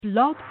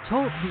Blog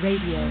Talk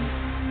Radio.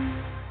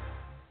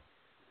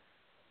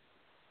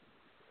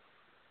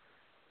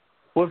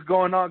 What's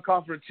going on,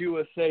 Conference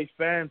USA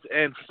fans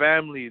and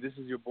family? This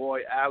is your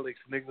boy, Alex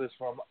Nicolas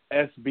from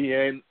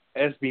SB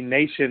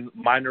Nation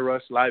Minor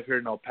Rush live here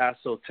in El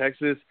Paso,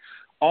 Texas.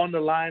 On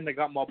the line, I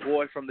got my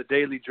boy from the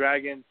Daily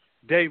Dragon,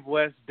 Dave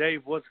West.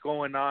 Dave, what's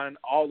going on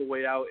all the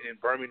way out in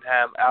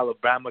Birmingham,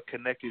 Alabama,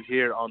 connected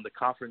here on the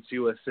Conference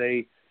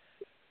USA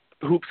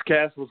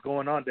Hoopscast. What's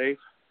going on, Dave?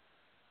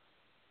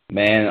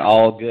 Man,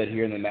 all good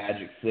here in the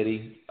Magic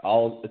City.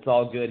 It's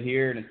all good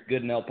here, and it's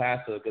good in El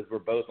Paso because we're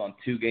both on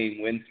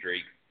 2-game win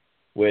streaks,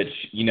 which,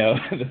 you know,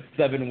 the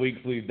 7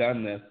 weeks we've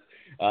done this,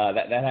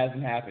 that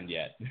hasn't happened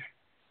yet.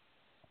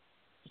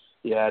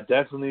 Yeah,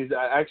 definitely.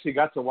 I actually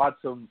got to watch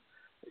some.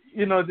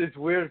 You know, it's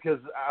weird because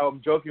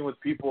I'm joking with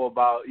people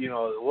about, you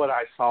know, what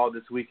I saw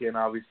this weekend.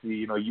 Obviously,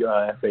 you know,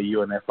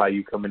 FAU and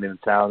FIU coming into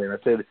town, and I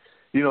said,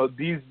 you know,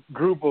 these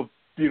group of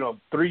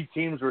 3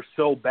 teams were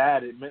so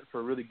bad it meant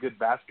for really good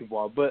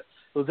basketball. But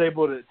I was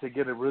able to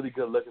get a really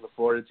good look at the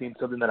Florida team,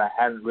 something that I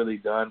hadn't really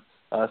done.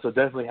 So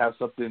definitely have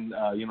something,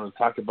 to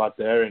talk about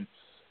there. And,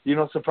 you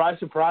know, surprise,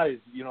 surprise,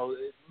 you know,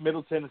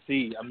 Middle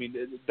Tennessee. I mean,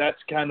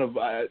 that's kind of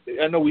I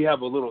know we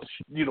have a little,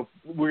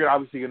 we're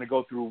obviously going to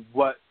go through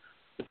what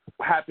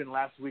happened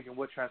last week and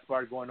what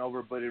transpired going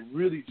over, but it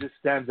really just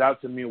stands out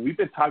to me. We've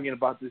been talking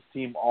about this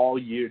team all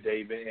year,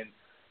 Dave, and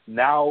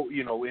now,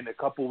 you know, in a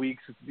couple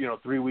weeks,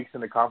 3 weeks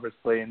in the conference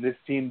play, and this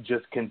team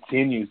just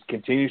continues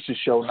to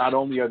show not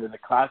only are they the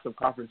class of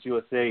Conference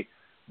USA,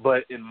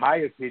 but in my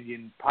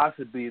opinion,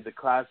 possibly the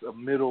class of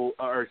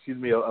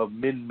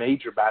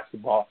mid-major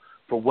basketball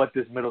for what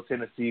this Middle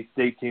Tennessee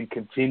State team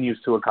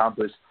continues to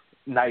accomplish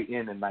night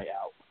in and night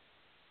out.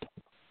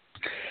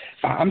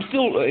 I'm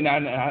still, and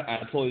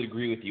I totally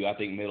agree with you. I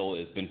think Middle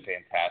has been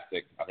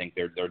fantastic. I think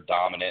they're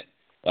dominant.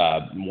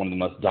 One of the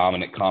most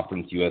dominant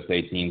Conference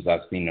USA teams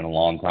I've seen in a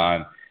long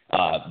time.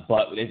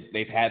 But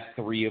they've had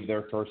 3 of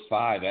their first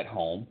 5 at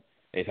home.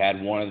 They've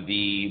had one of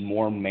the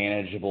more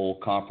manageable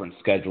conference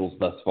schedules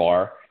thus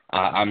far.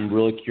 I'm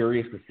really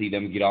curious to see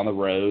them get on the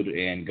road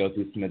and go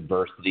through some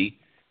adversity.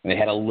 And they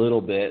had a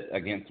little bit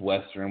against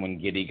Western when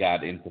Giddy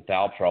got into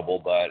foul trouble,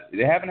 but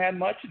they haven't had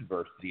much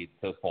adversity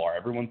so far.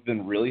 Everyone's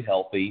been really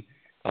healthy.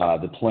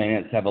 The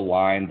planets have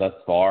aligned thus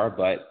far,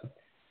 but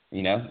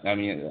you know, I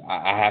mean,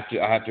 I have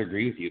to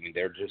agree with you. I mean,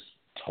 they're just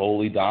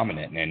totally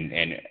dominant,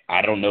 and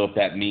I don't know if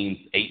that means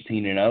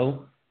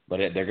 18-0, but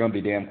they're going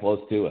to be damn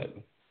close to it.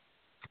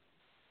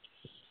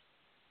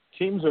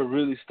 Teams are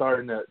really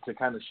starting to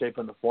kind of shape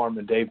in the form,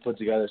 and Dave put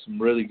together some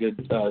really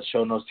good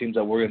show notes teams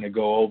that we're going to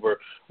go over.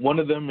 One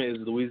of them is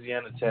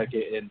Louisiana Tech,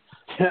 and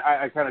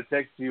I kind of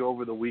texted you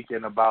over the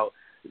weekend about,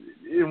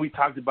 and we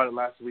talked about it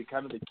last week,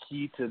 kind of the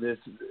key to this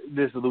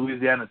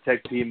Louisiana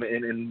Tech team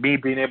and me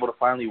being able to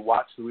finally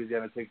watch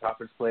Louisiana Tech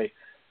conference play,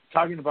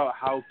 talking about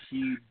how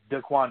key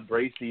Daquan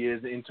Bracey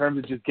is in terms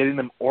of just getting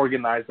them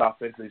organized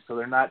offensively so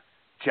they're not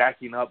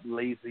jacking up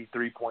lazy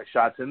three-point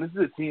shots. And this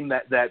is a team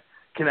that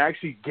can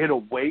actually get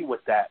away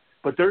with that.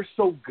 But they're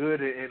so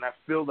good, and I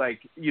feel like,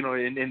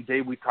 and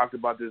Dave, we talked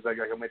about this, like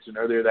I mentioned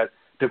earlier, that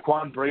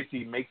Daquan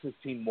Bracey makes his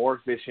team more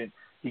efficient.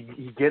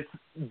 He gets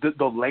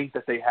the length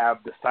that they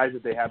have, the size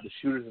that they have, the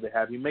shooters that they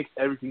have. He makes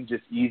everything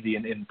just easy.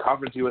 And in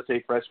Conference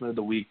USA Freshman of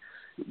the Week,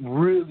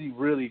 really,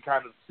 really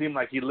kind of seemed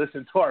like he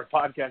listened to our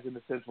podcast in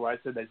the sense where I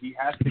said that he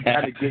has to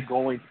kind of get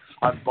going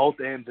on both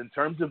ends in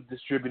terms of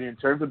distributing, in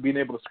terms of being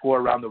able to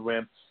score around the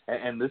rim.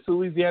 And this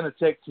Louisiana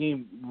Tech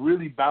team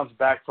really bounced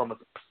back from a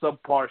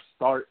subpar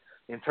start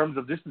in terms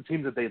of just the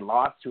teams that they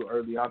lost to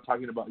early on,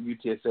 talking about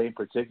UTSA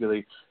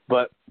particularly.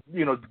 But,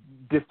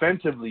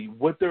 defensively,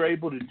 what they're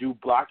able to do,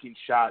 blocking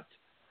shots,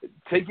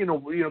 taking,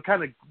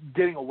 kind of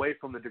getting away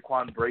from the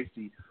Daquan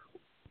Bracey.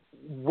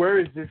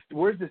 Where's this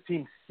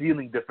team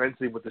ceiling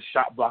defensively with the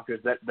shot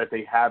blockers that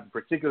they have? In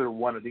particular,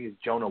 one, I think, is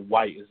Jonah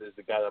White is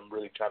the guy that I'm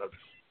really trying to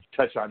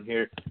touch on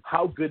here.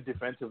 How good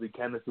defensively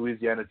can this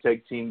Louisiana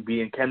Tech team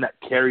be, and can that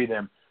carry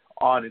them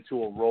on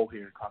into a role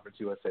here in Conference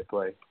USA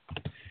play?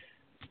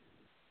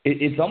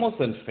 It's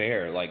almost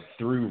unfair, like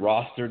through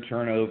roster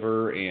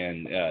turnover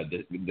and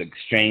the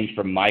exchange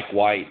from Mike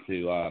White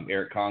to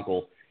Eric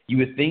Conkle, you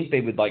would think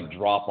they would like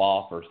drop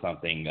off or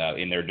something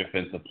in their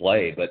defensive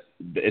play, but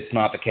it's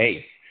not the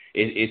case.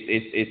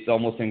 It's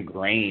almost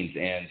ingrained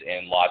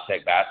in La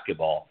Tech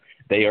basketball.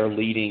 They are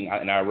leading,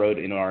 and I wrote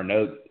in our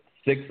notes,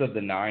 6 of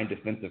the 9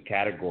 defensive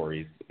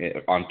categories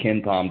on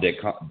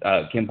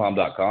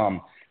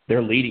KenPom.com.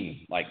 They're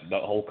leading like the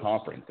whole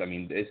conference. I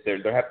mean,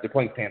 they're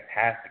playing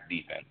fantastic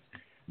defense.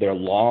 They're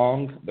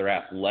long, they're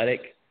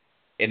athletic,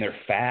 and they're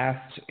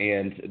fast.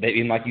 And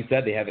like you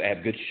said, they have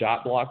good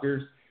shot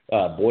blockers.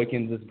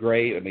 Boykins is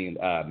great. I mean,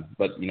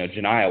 but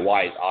Janiah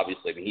White,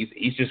 obviously, I mean,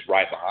 he's just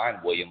right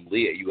behind William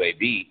Lee at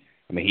UAB.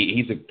 I mean,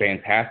 he's a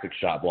fantastic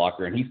shot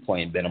blocker, and he's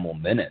playing minimal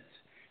minutes.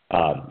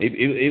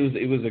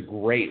 It was a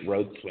great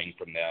road swing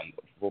for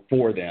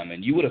them,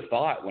 and you would have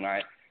thought when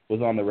I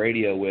was on the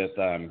radio with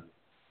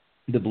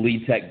the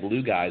Bleed Tech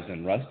Blue guys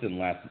in Ruston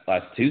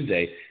last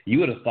Tuesday, you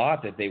would have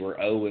thought that they were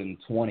 0-20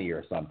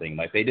 or something.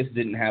 Like, they just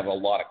didn't have a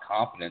lot of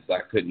confidence. I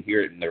couldn't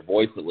hear it in their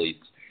voice, at least.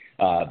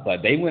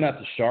 But they went up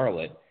to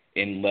Charlotte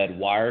and led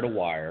wire to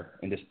wire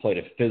and just played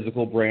a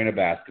physical brand of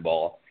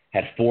basketball,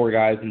 had 4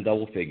 guys in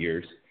double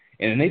figures,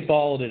 and then they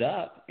followed it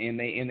up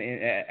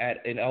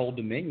at Old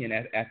Dominion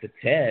at the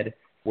TED,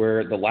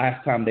 where the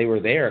last time they were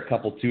there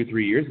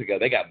 2-3 years ago,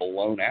 they got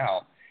blown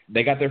out.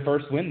 They got their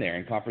first win there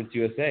in Conference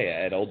USA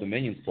at Old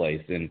Dominion's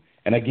place, and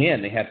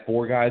again they had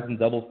 4 guys in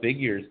double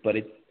figures, but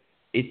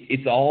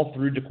it's all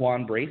through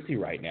Daquan Bracey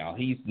right now.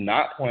 He's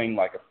not playing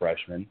like a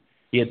freshman.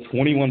 He had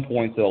 21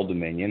 points at Old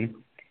Dominion.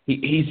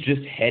 He's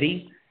just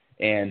heady,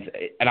 and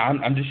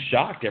I'm just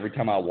shocked every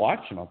time I watch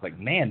him. I was like,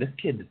 man, this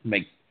kid just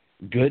makes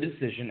good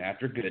decision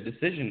after good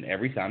decision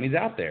every time he's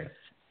out there.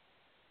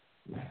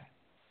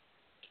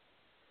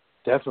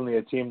 Definitely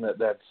a team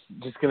that's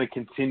just going to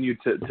continue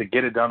to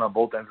get it done on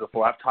both ends of the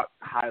floor. I've talked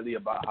highly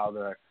about how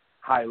they're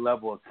high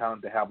level of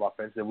talent they have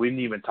offensive. We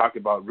didn't even talk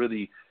about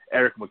really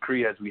Eric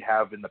McCree as we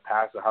have in the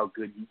past, or how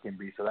good he can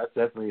be. So that's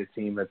definitely a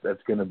team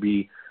that's going to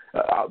be,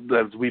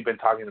 as we've been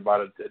talking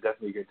about,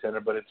 definitely a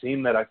contender. But a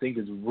team that I think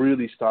is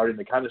really starting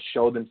to kind of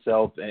show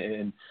themselves.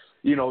 And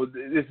you know,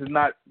 this is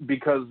not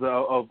because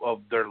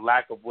of their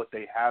lack of what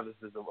they have. This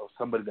is of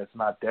somebody that's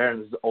not there.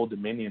 And this is Old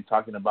Dominion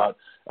talking about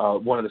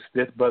one of the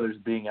Smith brothers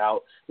being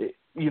out.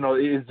 You know,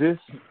 is this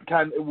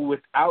kind of,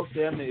 without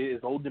them, is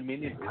Old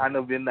Dominion kind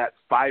of in that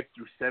 5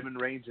 through 7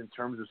 range in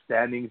terms of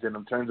standings and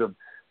in terms of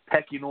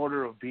pecking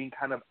order of being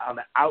kind of on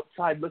the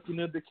outside looking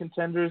at the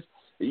contenders?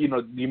 You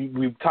know,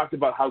 we've talked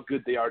about how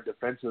good they are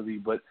defensively,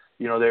 but,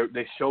 you know,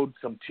 they showed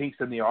some chinks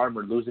in the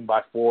armor, losing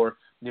by 4,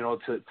 you know,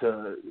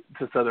 to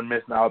Southern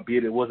Miss. Now,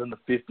 albeit it was in the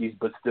 50s,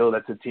 but still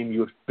that's a team you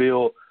would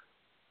feel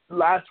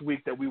last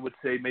week that we would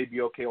say maybe,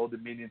 okay, Old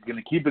Dominion's going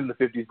to keep it in the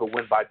 50s but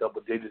win by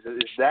double digits.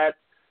 Is that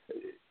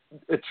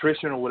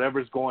attrition or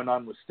whatever's going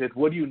on with Stith?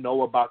 What do you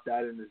know about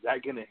that, and is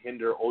that going to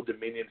hinder Old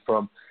Dominion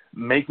from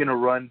making a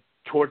run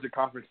towards the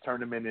conference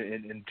tournament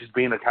and just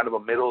being a kind of a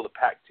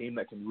middle-of-the-pack team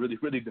that can really,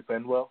 really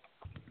defend well?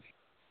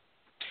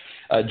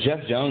 Jeff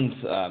Jones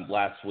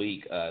last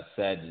week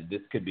said this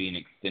could be an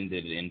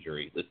extended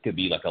injury. This could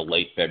be like a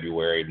late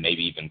February,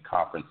 maybe even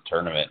conference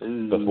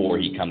tournament before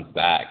he comes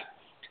back.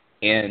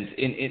 And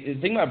the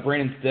thing about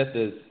Brandon Stith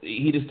is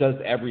he just does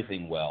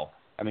everything well.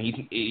 I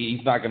mean,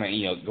 he's not going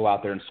to go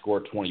out there and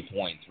score 20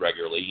 points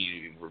regularly.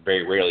 He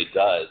very rarely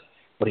does.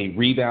 But he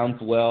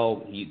rebounds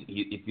well. He's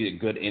a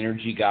good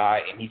energy guy,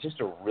 and he's just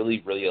a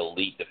really, really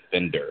elite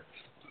defender.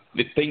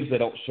 The things that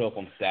don't show up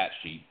on stat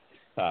sheet.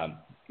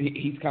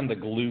 He's kind of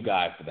the glue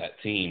guy for that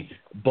team.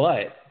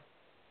 But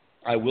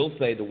I will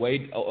say the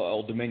way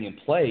Old Dominion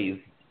plays,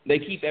 they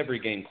keep every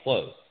game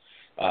close,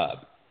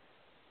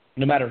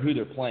 no matter who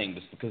they're playing,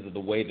 just because of the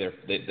way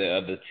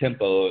the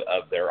tempo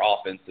of their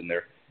offense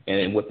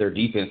and what their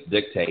defense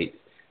dictates.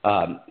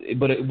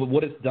 But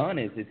what it's done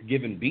is it's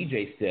given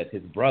B.J. Stith,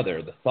 his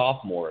brother, the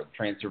sophomore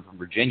transfer from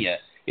Virginia,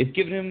 it's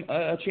given him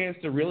a chance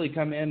to really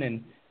come in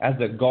and as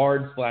a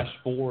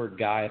guard/forward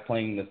guy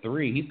playing the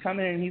 3, he's come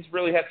in and he's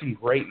really had some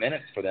great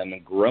minutes for them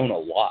and grown a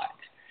lot.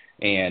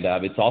 And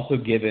it's also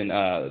given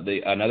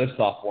another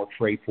sophomore,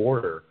 Trey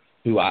Porter,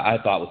 who I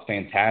thought was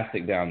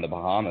fantastic down in the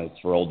Bahamas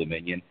for Old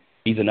Dominion.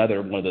 He's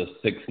another one of those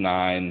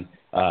 6'9",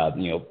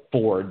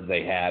 forwards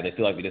they have. They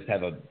feel like they just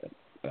have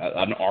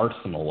an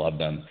arsenal of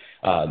them.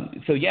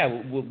 So, yeah,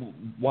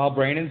 while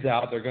Brandon's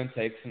out, they're going to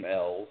take some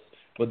L's,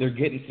 but they're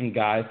getting some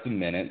guys some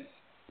minutes.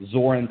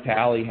 Zoran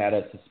Talley had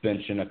a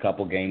suspension for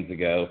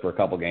a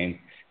couple games,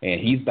 and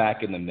he's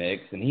back in the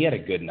mix, and he had a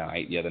good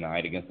night the other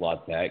night against La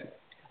Tech.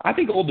 I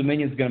think Old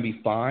Dominion's going to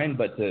be fine,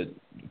 but to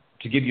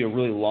give you a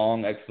really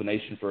long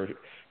explanation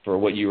for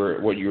what you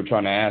were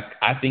trying to ask,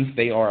 I think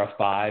they are a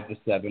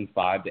 5-7,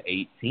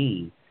 5-8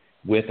 team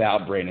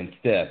without Brandon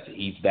Stith.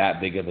 He's that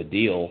big of a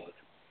deal,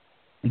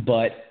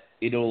 but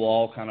it'll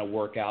all kind of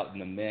work out in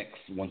the mix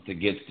once it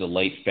gets to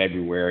late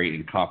February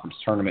in conference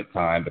tournament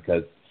time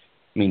because,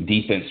 I mean,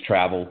 defense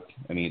travels.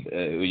 I mean,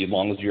 as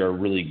long as you're a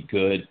really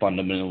good,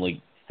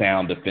 fundamentally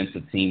sound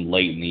defensive team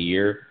late in the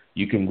year,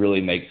 you can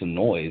really make some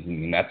noise. I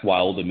mean, that's why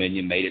Old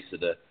Dominion made it to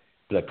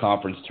the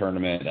conference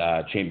tournament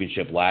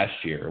championship last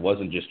year. It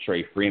wasn't just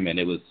Trey Freeman.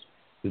 It was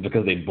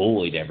because they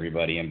bullied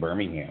everybody in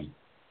Birmingham.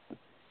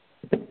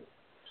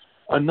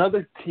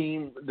 Another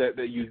team that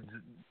you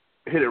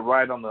hit it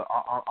right on the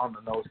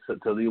nose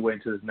to lead away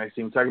into this next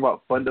team. We're talking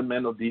about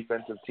fundamental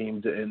defensive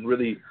teams and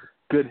really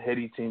good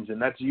heady teams,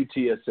 and that's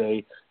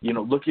UTSA. You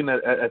know, looking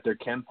at their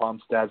KenPom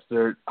stats,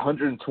 they're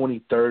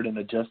 123rd in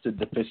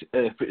adjusted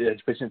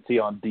efficiency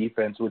on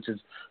defense, which is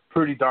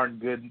pretty darn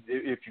good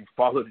if you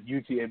followed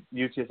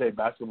UTSA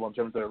basketball in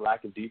terms of their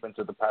lack of defense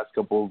of the past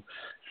couple of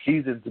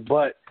seasons.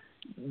 But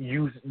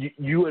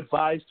you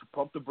advise to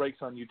pump the brakes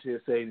on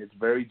UTSA, and it's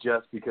very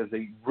just because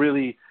they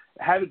really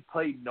haven't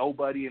played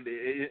nobody, and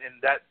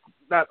that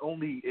not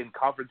only in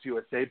Conference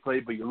USA play,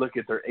 but you look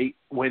at their 8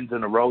 wins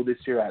in a row this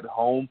year at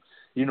home.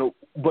 You know,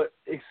 but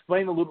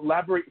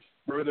elaborate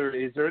further,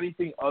 is there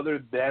anything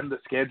other than the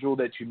schedule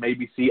that you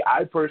maybe see?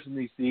 I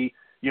personally see,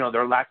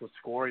 their lack of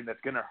scoring that's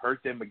going to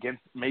hurt them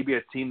against maybe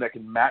a team that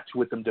can match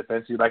with them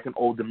defensively, like an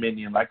Old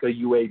Dominion, like a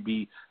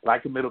UAB,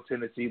 like a Middle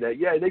Tennessee, that,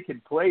 they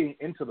can play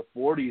into the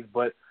 40s,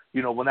 but,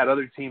 when that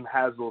other team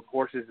has those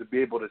horses to be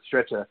able to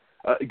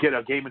get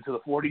a game into the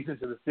 40s,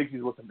 into the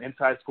 60s with some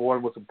inside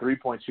scoring, with some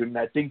three-point shooting,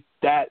 I think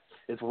that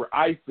is where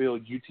I feel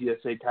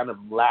UTSA kind of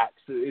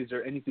lacks. Is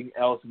there anything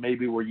else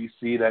maybe where you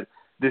see that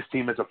this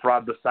team is a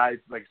fraud besides,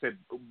 like I said,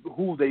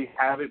 who they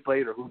haven't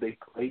played or who they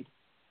played?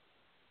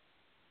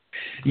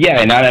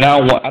 Yeah, and I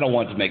don't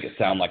want to make it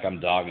sound like I'm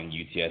dogging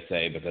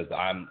UTSA, because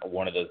I'm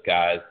one of those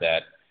guys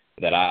that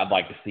I'd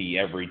like to see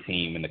every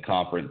team in the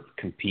conference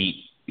compete,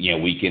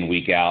 week in,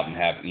 week out, and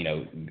have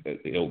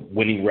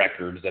winning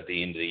records at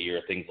the end of the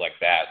year, things like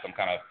that. So I'm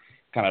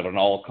kind of an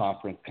all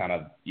conference kind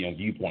of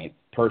viewpoint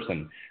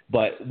person.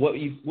 But what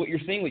you're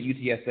seeing with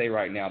UTSA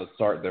right now to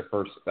start their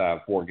first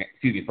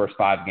first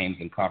 5 games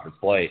in conference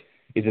play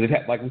is that they've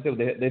had, like we said,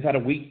 they've had a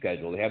weak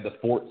schedule. They have the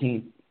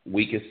 14th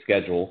weakest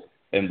schedule,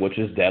 and which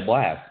is dead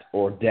last,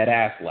 or dead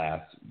ass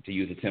last, to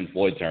use a Tim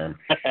Floyd term.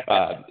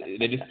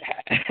 They just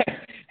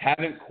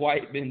haven't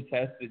quite been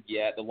tested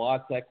yet. The La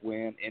Tech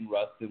win in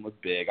Ruston was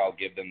big. I'll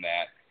give them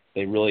that.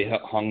 They really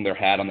hung their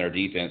hat on their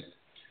defense.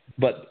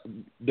 But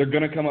they're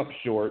going to come up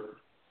short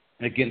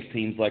against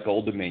teams like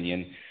Old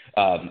Dominion,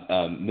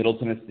 Middle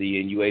Tennessee,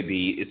 and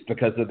UAB. It's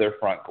because of their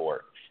front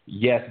court.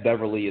 Yes,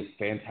 Beverly is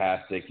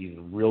fantastic. He's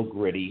real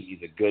gritty.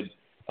 He's a good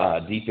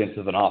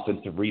defensive and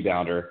offensive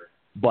rebounder.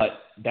 But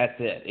that's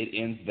it. It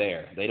ends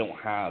there. They don't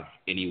have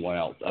anyone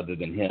else other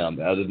than him,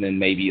 other than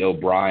maybe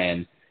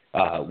O'Brien,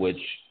 which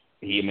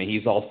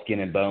he's all skin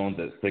and bones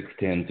at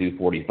 6'10",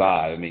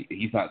 245.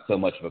 He's not so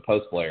much of a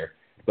post player.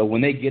 But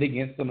when they get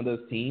against some of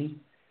those teams,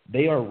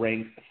 they are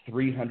ranked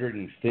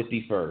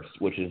 351st,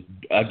 which is,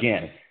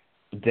 again,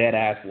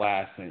 dead-ass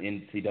last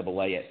in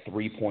NCAA at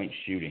three-point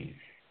shooting.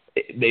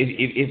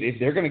 If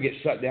they're going to get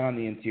shut down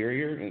in the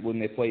interior when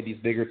they play these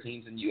bigger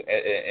teams in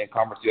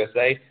Conference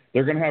USA,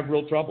 they're going to have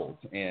real troubles.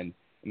 And,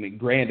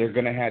 granted, they're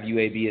going to have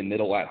UAB and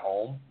Middle at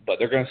home, but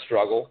they're going to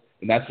struggle.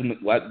 And that's when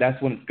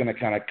it's going to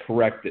kind of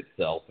correct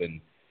itself.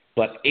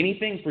 But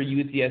anything for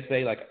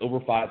UTSA, like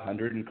over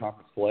 500 in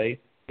conference play,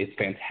 is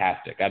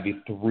fantastic. I'd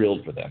be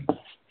thrilled for them.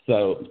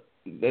 So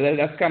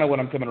that's kind of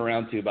what I'm coming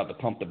around to about the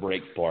pump the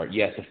brakes part.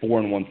 Yes, a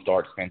 4-1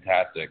 start's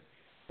fantastic,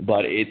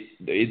 but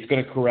it's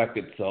going to correct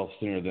itself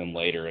sooner than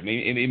later. It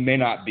may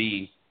not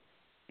be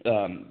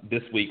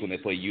this week when they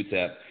play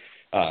UTEP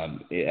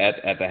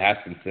at the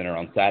Haskins Center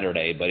on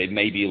Saturday, but it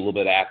may be a little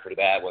bit after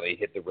that when they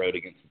hit the road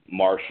against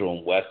Marshall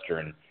and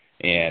Western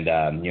and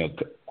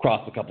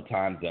cross a couple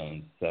time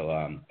zones.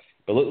 So,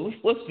 but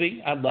let's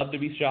see. I'd love to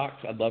be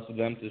shocked. I'd love for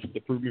them to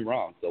prove me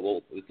wrong.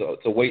 So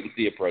it's a wait and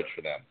see approach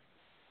for them.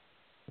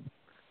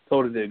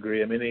 Totally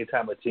agree.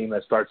 Anytime a team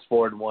that starts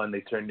 4-1,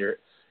 they turn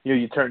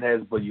you turn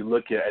heads, but you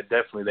look at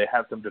definitely they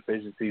have some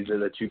deficiencies there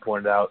that you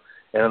pointed out.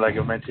 And like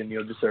I mentioned,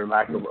 just their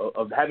lack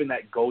of having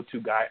that go-to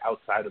guy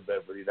outside of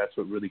Beverly. That's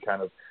what really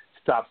kind of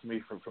stops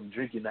me from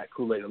drinking that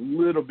Kool-Aid a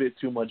little bit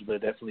too much, but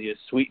it definitely is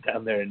sweet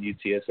down there in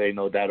UTSA,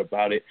 no doubt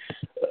about it.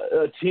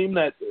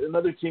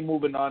 Another team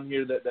moving on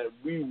here that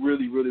we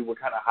really, really were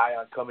kind of high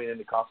on coming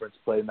into conference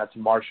play, and that's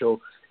Marshall.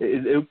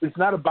 It's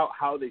not about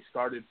how they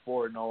started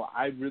 4-0.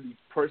 I really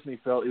personally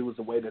felt it was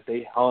the way that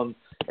they hung,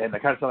 and I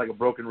kind of sound like a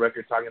broken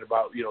record talking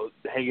about,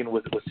 hanging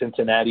with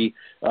Cincinnati,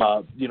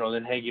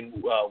 then hanging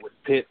with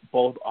Pitt,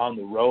 both on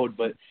the road,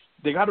 but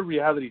they got a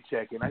reality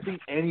check, and I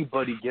think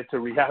anybody gets a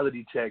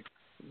reality check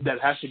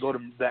that has to go to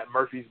that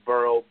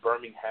Murfreesboro,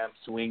 Birmingham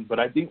swing. But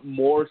I think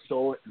more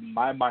so in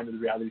my mind of the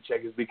reality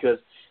check is because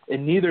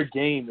in neither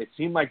game, it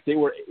seemed like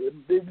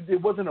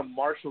it wasn't a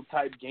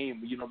Marshall-type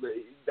game,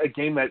 a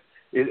game that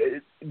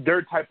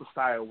their type of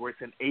style where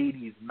it's an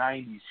 80s,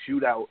 90s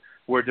shootout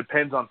where it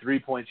depends on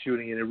three-point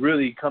shooting, and it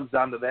really comes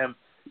down to them,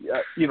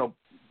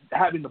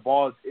 having the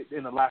ball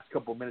in the last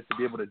couple of minutes to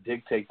be able to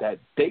dictate that.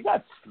 They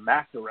got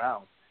smacked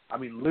around.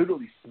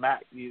 Literally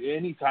smacked.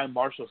 Anytime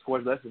Marshall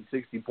scores less than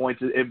 60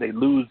 points, if they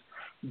lose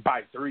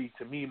by 3,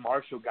 to me,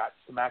 Marshall got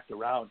smacked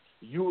around.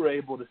 You were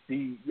able to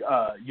see,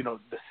 the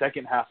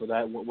second half of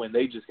that when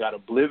they just got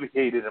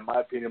obliterated, in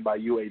my opinion, by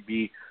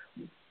UAB.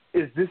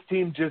 Is this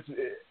team just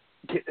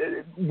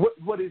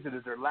what is it?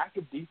 Is there lack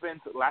of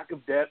defense, lack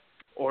of depth,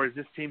 or is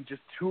this team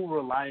just too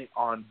reliant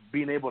on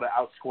being able to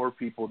outscore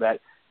people that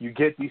you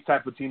get these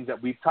type of teams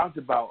that we've talked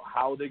about,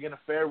 how they're going to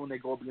fare when they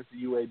go up against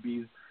the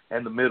UABs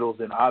and the Middles,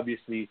 and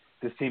obviously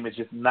this team is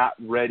just not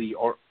ready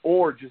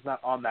or just not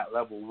on that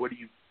level. What do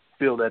you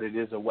feel that it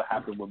is, or what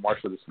happened with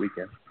Marshall this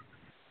weekend?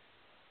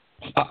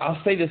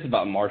 I'll say this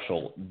about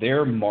Marshall.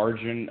 Their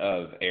margin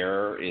of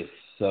error is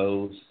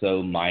so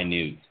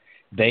minute.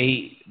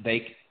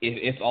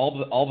 If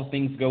all the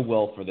things go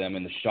well for them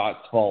and the shots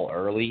fall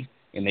early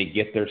and they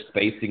get their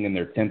spacing and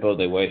their tempo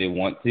the way they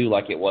want to,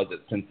 like it was at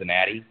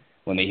Cincinnati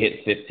when they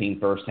hit 15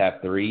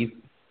 first-half threes,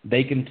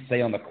 they can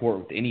stay on the court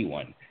with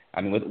anyone.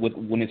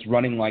 When it's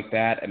running like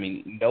that,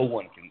 no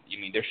one can.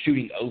 They're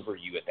shooting over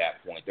you at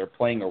that point. They're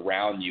playing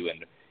around you,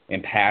 and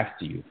and pass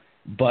to you.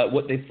 But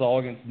what they saw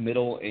against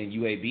Middle and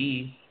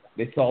UAB,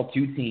 they saw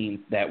two teams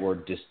that were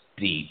just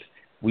deep.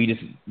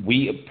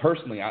 We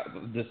personally,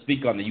 to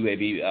speak on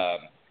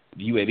the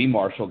UAB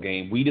Marshall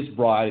game, we just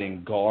brought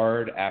in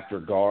guard after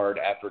guard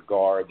after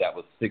guard that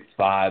was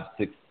 6'5",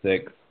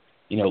 6'6",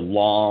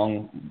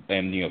 long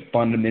and,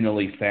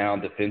 fundamentally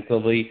sound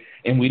defensively.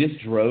 And we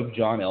just drove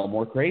John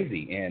Elmore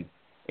crazy. And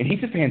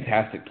he's a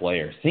fantastic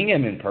player. Seeing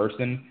him in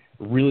person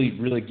really,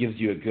 really gives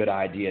you a good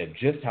idea of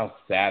just how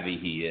savvy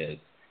he is.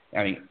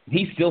 I mean,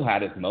 he still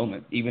had his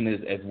moment, even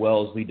as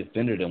well as we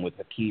defended him with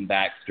Hakeem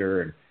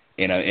Baxter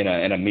and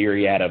a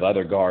myriad of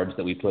other guards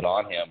that we put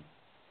on him.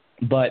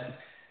 But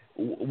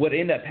what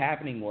ended up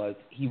happening was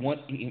he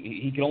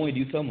could only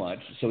do so much,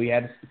 so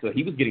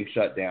he was getting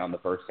shut down the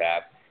first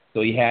half,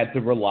 so he had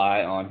to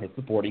rely on his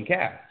supporting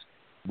cast.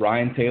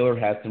 Ryan Taylor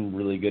has some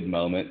really good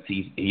moments.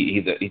 He's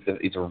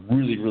a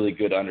really, really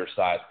good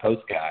undersized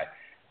post guy,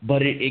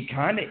 but it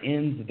kind of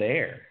ends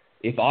there.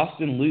 If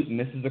Austin Lute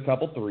misses a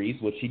couple threes,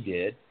 which he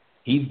did,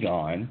 he's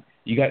gone.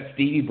 You got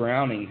Stevie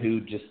Browning,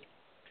 who just,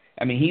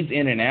 he's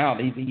in and out.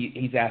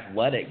 He's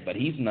athletic, but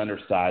he's an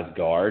undersized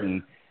guard,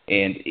 and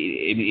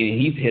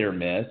he's hit or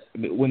miss.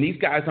 When these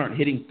guys aren't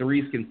hitting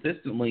threes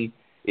consistently,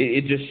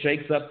 it just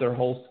shakes up their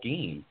whole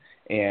scheme.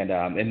 And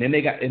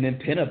then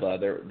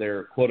Pinaba,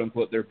 their quote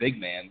unquote their big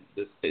man,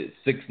 this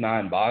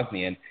 6'9"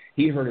 Bosnian,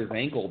 he hurt his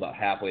ankle about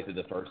halfway through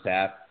the first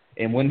half,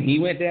 and when he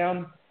went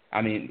down,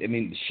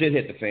 shit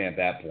hit the fan at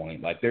that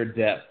point. Like, their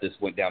depth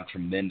just went down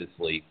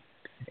tremendously,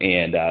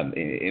 and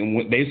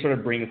they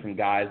started bringing some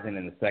guys in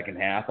the second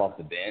half off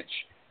the bench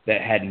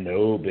that had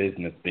no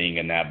business being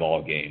in that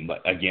ball game,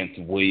 but against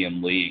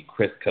William Lee,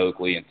 Chris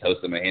Coakley, and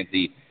Tosa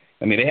Mahanti.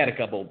 They had a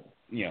couple,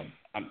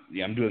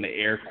 I'm doing the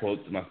air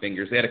quotes with my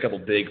fingers. They had a couple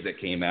bigs that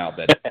came out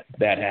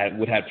that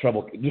would have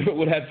trouble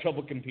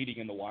competing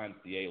in the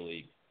YMCA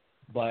league.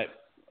 But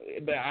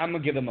I'm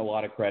gonna give them a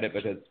lot of credit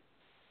because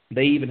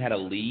they even had a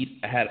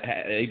lead,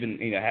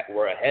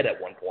 were ahead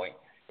at one point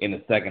in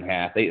the second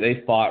half.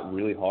 They fought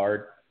really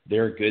hard.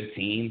 They're a good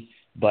team,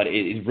 but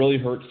it really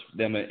hurts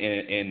them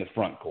in the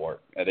front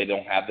court. They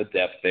don't have the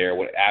depth there.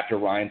 After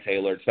Ryan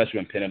Taylor, especially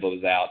when Pinaba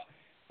was out,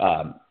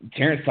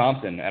 Terrence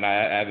Thompson, and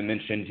I haven't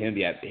mentioned him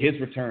yet, his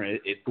return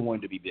is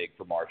going to be big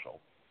for Marshall.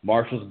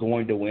 Marshall's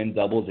going to win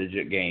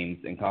double-digit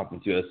games in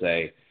Conference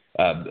USA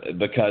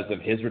because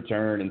of his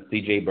return and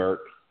C.J.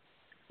 Burke.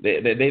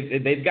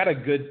 They've got a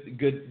good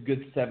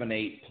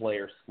 7-8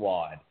 player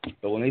squad,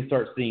 but when they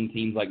start seeing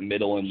teams like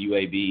Middle and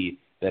UAB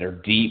that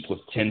are deep with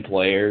 10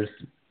 players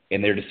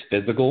and they're just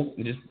physical,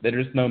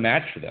 they're just no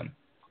match for them.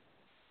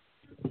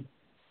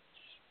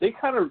 They're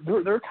kind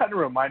of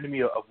reminding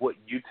me of what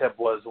UTEP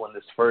was when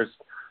this first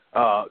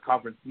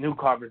new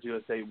Conference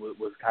USA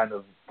was kind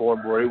of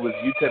formed, where it was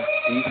UTEP's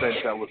defense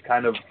that was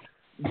kind of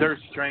their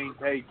strength.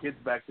 Hey, kids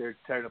back there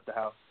tearing up the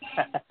house.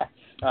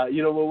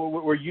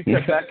 Where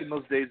UTEP back in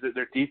those days,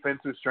 their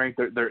defensive strength,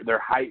 their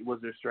height was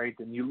their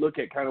strength, and you look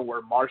at kind of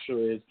where Marshall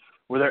is,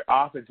 where their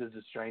offense is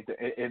the strength,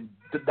 and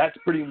that's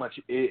pretty much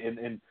it.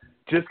 And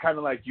just kind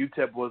of like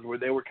UTEP was, where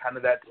they were kind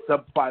of that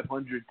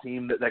sub-500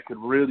 team that could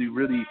really,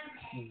 really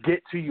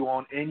get to you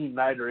on any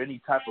night or any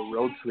type of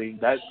road swing.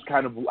 That's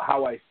kind of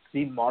how I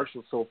see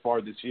Marshall so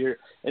far this year,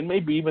 and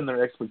maybe even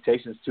their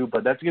expectations too.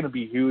 But that's going to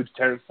be huge.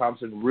 Terrence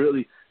Thompson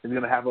really is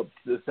going to have to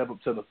step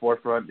up to the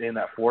forefront in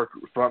that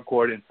front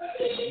court, and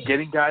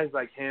getting guys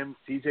like him,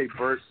 C.J.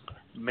 Burke,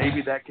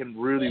 maybe that can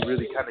really,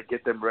 really kind of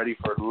get them ready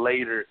for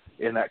later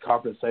in that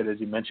conference side, as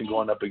you mentioned,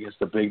 going up against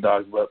the big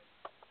dogs. But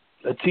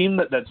a team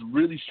that's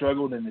really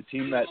struggled, and a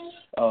team that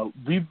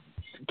we've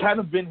kind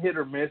of been hit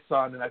or miss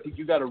on, and I think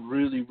you got a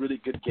really, really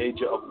good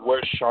gauge of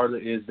where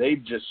Charlotte is.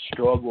 They've just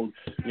struggled,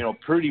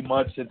 pretty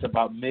much since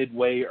about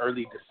midway,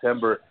 early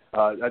December.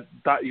 I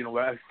thought,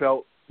 I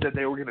felt that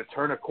they were going to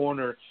turn a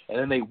corner, and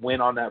then they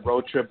went on that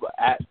road trip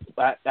at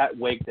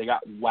Wake. They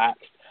got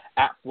waxed.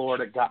 At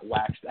Florida, got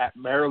waxed. At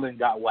Maryland,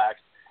 got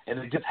waxed. And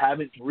they just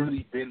haven't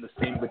really been the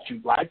same. But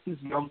you like this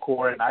young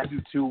core, and I do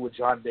too with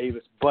John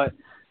Davis. But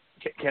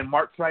can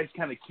Mark Price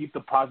kind of keep the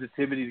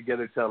positivity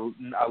together to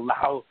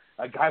allow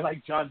a guy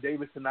like John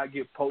Davis to not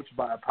get poached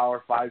by a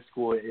Power 5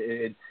 school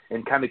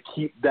and kind of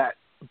keep that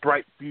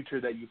bright future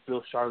that you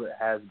feel Charlotte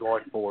has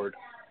going forward?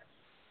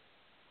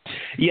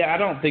 Yeah, I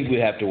don't think we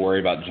have to worry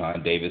about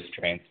John Davis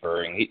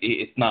transferring.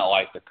 It's not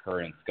like the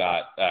Curran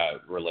Scott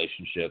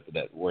relationship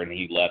that when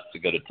he left to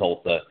go to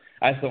Tulsa.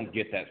 I just don't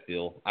get that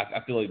feel.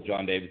 I feel like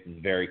John Davis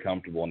is very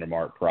comfortable under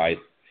Mark Price.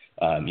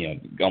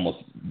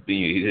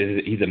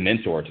 He's a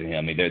mentor to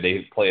him.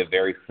 They play a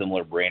very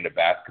similar brand of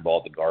basketball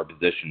at the guard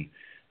position.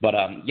 But,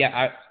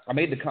 I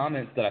made the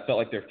comments that I felt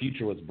like their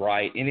future was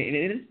bright, and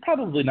it is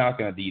probably not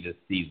going to be this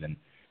season.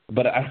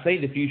 But I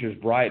say the future is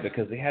bright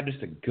because they have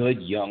just a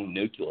good young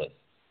nucleus.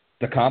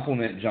 To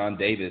compliment John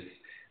Davis,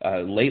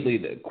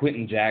 lately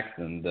Quentin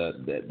Jackson,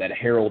 that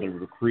heralded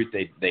recruit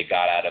they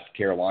got out of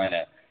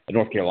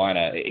North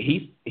Carolina,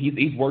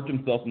 he's worked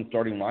himself in the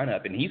starting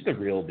lineup, and he's the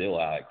real deal,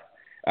 Alex.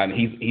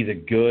 He's a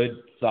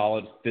good,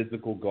 solid,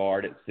 physical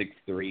guard at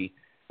 6'3".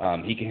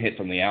 He can hit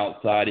from the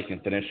outside. He can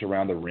finish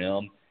around the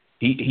rim.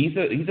 he's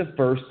a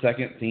first,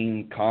 second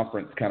team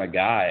conference kind of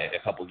guy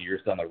a couple of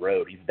years down the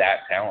road. He's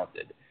that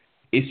talented.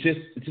 It's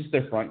just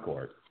their front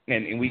court.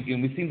 And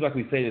we seems like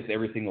we say this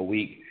every single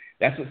week.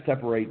 That's what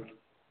separates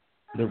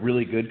the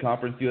really good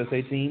Conference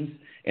USA teams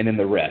and then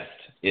the rest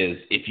is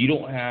if you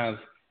don't have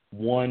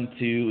 1,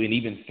 2, and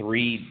even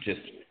 3 just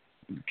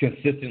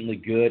consistently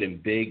good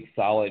and big,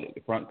 solid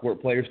front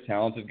court players,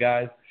 talented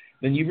guys,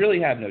 then you really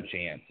have no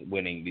chance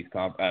winning these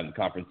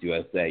Conference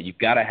USA. You've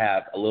got to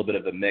have a little bit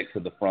of a mix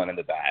of the front and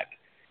the back.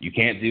 You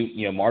can't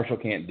do, Marshall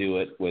can't do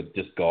it with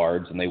just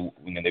guards, and they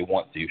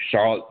want to.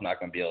 Charlotte's not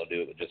going to be able to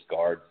do it with just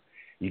guards.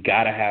 You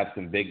got to have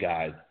some big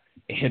guys,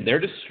 and they're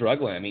just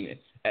struggling. I mean,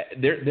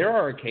 there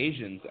are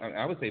occasions,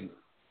 I would say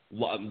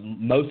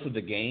most of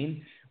the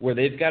game, where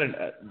they've got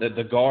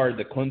the guard,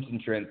 the Clemson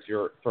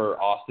transfer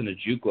for Austin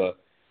Ajukwa.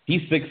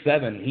 He's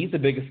 6'7". He's the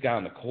biggest guy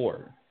on the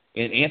court.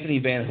 And Anthony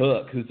Van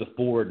Hook, who's a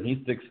forward, and he's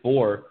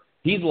 6'4",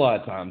 he's a lot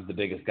of times the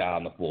biggest guy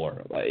on the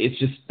floor. It's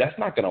just that's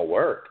not going to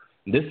work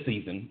this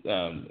season,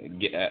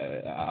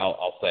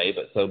 I'll say.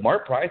 But so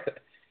Mark Price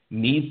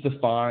needs to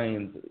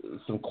find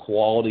some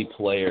quality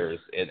players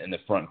in the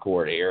front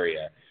court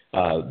area.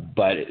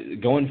 But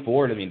going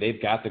forward, I mean,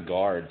 they've got the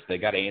guards. They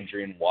got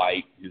Andrian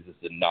White, who's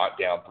just a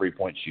knockdown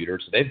three-point shooter.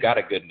 So they've got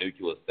a good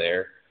nucleus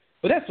there.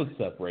 But that's what's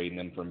separating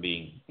them from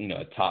being,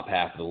 a top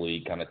half of the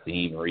league kind of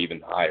team or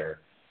even higher.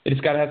 They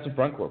just got to have some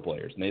front court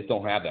players, and they just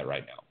don't have that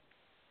right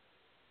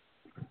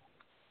now.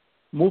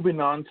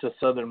 Moving on to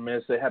Southern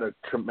Miss, they had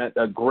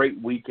a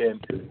great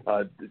weekend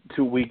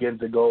 2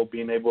 weekends ago,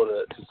 being able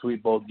to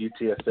sweep both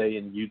UTSA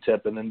and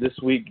UTEP. And then this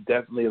week,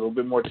 definitely a little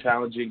bit more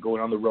challenging,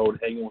 going on the road,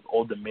 hanging with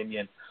Old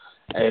Dominion,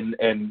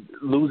 and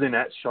losing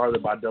at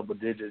Charlotte by double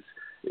digits.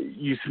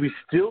 We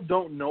still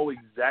don't know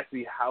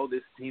exactly how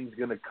this team's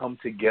going to come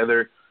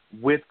together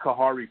with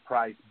Kahari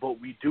Price,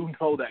 but we do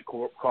know that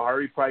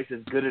Kahari Price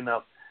is good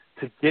enough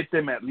to get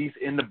them at least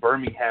into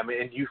Birmingham.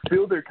 And you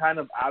feel they're kind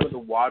of out of the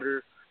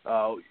water,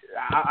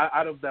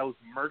 out of those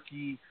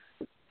murky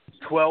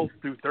 12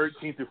 through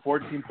 13 through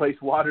 14 place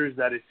waters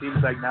that it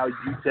seems like now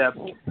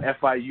UTEP,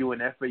 FIU,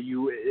 and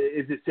FAU.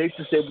 Is it safe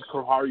to say with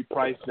Kahari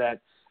Price that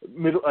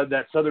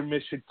Southern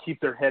Miss should keep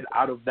their head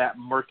out of that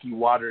murky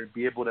water and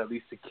be able to at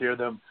least secure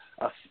them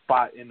a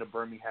spot into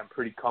Birmingham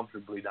pretty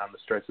comfortably down the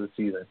stretch of the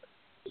season?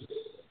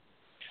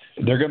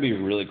 They're going to be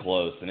really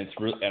close, and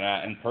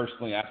and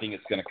personally, I think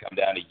it's going to come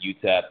down to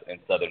UTEP and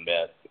Southern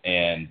Miss,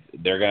 and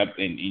they're going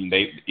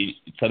to.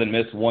 Southern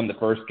Miss won the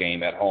first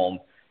game at home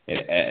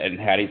in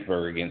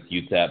Hattiesburg against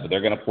UTEP, but they're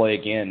going to play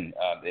again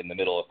in the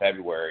middle of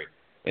February,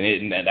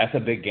 and that's a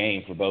big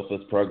game for both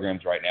those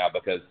programs right now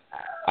because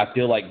I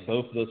feel like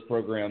both of those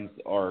programs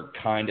are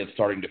kind of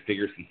starting to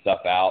figure some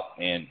stuff out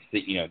and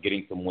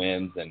getting some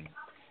wins and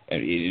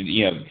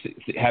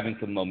having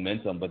some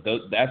momentum, but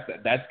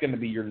that's going to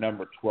be your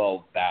number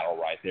 12 battle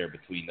right there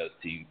between those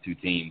two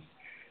teams.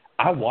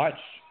 I watched,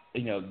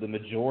 the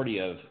majority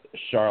of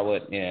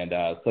Charlotte and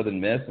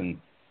Southern Miss, and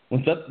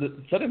when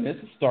Southern Miss'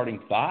 starting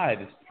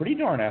 5 is pretty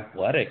darn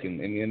athletic,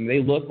 and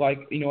they look like,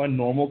 a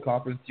normal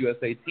Conference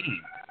USA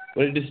team,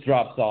 but it just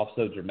drops off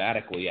so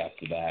dramatically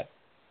after that.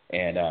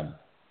 And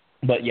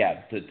but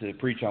yeah, to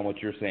preach on what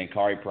you're saying,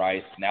 Kahari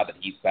Price, now that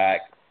he's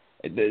back,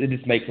 it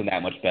just makes them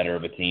that much better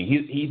of a team.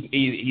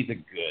 He's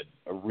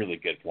a really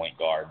good point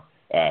guard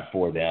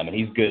for them, and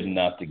he's good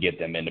enough to get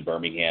them into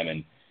Birmingham.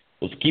 And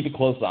we'll keep a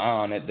close eye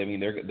on it. I mean,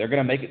 they're going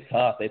to make it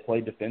tough. They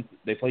play defense.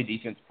 They play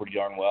defense pretty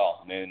darn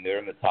well. I mean, they're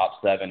in the top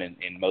 7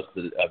 in most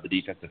of the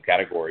defensive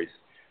categories.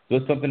 So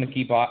it's something to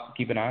keep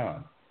an eye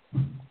on.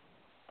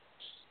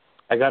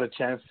 I got a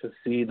chance to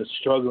see the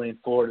struggling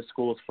Florida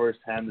schools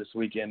firsthand this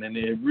weekend, and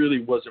it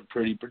really wasn't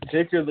pretty,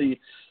 particularly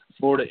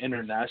Florida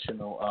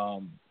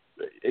International.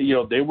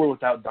 They were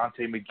without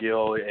Dante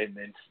McGill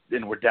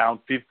and were down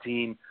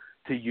 15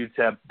 to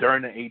UTEP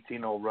during an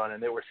 18-0 run,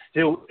 and they were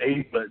still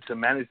able to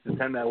manage to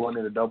send that one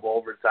into double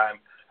overtime.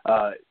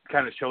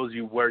 Kind of shows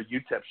you where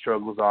UTEP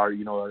struggles are,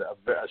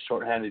 a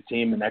shorthanded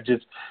team, and that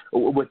just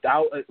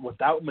without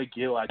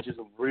McGill, I just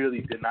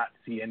really did not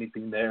see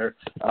anything there,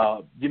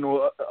 of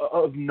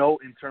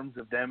note in terms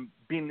of them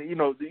being,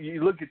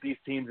 you look at these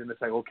teams and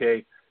it's like,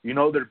 okay,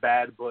 they're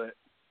bad, but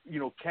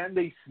can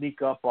they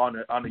sneak up on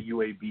a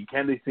UAB?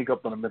 Can they sneak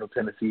up on a Middle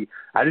Tennessee?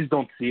 I just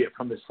don't see it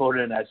from this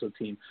Florida national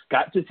team.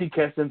 Got to see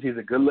Kessens. He's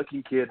a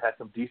good-looking kid, has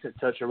some decent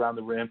touch around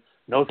the rim,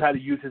 knows how to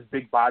use his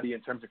big body in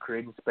terms of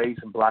creating space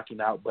and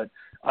blocking out. But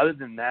other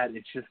than that,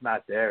 it's just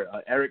not there.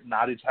 Eric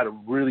Nottage had a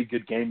really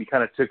good game. He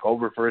kind of took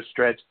over for a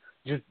stretch,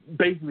 just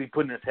basically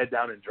putting his head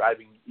down and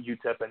driving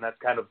UTEP, and that's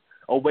kind of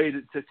a way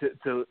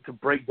to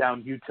break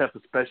down UTEP,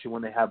 especially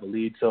when they have a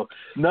lead. So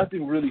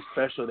nothing really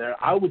special there.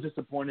 I was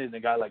disappointed in a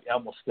guy like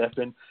Elmo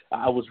Steffen.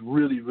 I was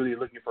really, really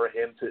looking for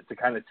him to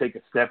kind of take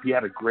a step. He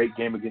had a great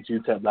game against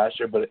UTEP last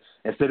year, but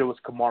instead it was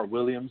Kamar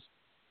Williams.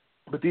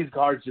 But these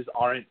guards just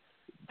aren't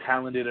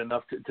talented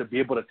enough to be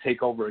able to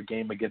take over a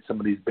game against some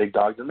of these big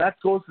dogs. And that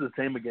goes to the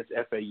same against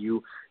FAU.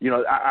 You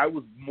know, I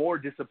was more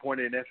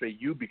disappointed in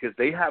FAU because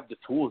they have the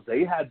tools.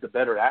 They had the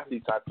better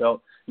athletes, I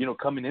felt, you know,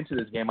 coming into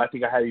this game. I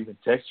think I had even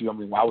texted you. I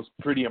mean, I was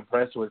pretty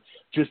impressed with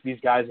just these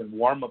guys in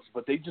warm-ups,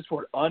 but they just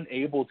were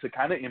unable to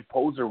kind of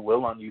impose their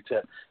will on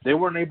UTEP. They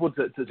weren't able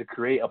to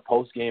create a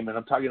post game, and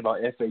I'm talking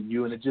about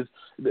FAU, and it just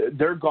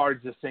their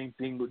guards the same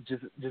thing,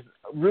 just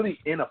really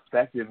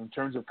ineffective in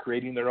terms of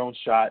creating their own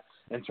shot,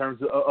 in terms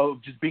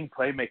of just being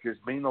playmakers,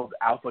 being those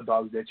alpha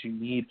dogs that you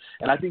need.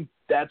 And I think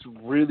that's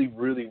really,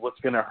 really what's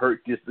going to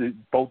hurt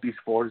both these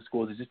Florida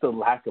schools is just the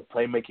lack of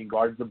playmaking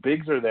guards. The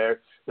bigs are there.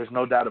 There's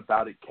no doubt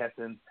about it.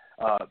 Kesson,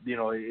 you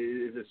know,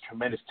 is a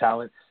tremendous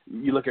talent.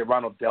 You look at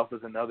Ronald Delph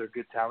as another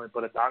good talent,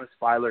 but Adonis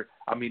Filer,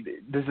 I mean,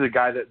 this is a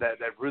guy that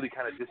really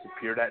kind of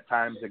disappeared at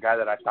times, a guy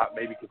that I thought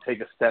maybe could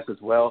take a step as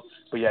well.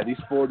 But, yeah, these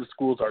Florida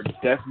schools are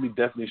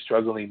definitely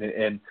struggling,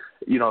 and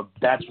you know,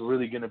 that's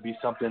really going to be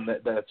something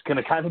that's going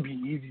to kind of be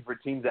easy for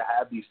teams that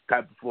have these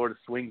type of Florida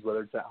swings,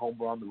 whether it's at home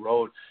or on the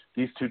road.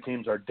 These two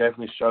teams are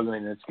definitely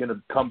struggling, and it's going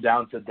to come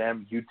down to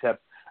them, UTEP,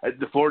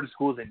 the Florida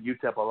schools and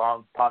UTEP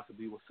along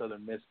possibly with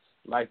Southern Miss,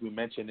 like we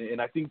mentioned. And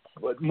I think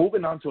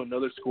moving on to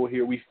another school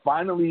here, we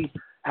finally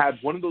had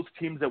one of those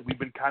teams that we've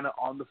been kind of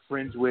on the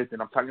fringe with,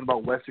 and I'm talking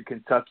about Western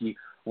Kentucky,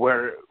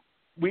 where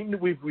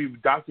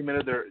we've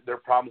documented their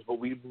problems, but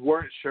we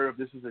weren't sure if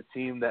this was a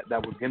team that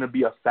was going to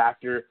be a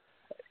factor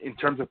in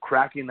terms of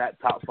cracking that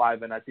top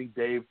five. And I think,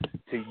 Dave,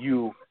 to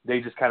you,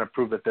 they just kind of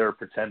proved that they're a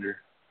pretender.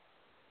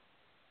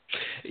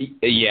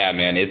 Yeah,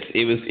 man,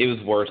 it was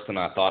worse than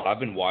I thought. I've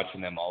been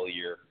watching them all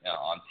year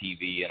on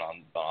TV and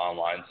on the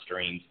online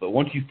streams, but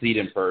once you see it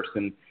in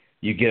person,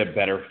 you get a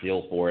better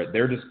feel for it.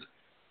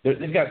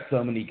 They've got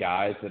so many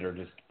guys that are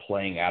just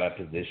playing out of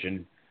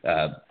position.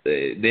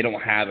 They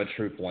don't have a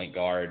true point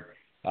guard.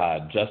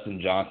 Justin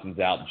Johnson's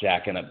out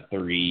jacking up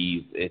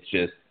threes. It's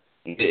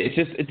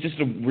just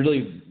a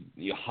really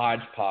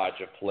hodgepodge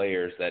of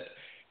players that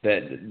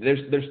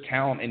there's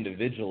talent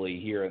individually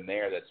here and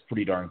there that's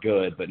pretty darn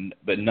good,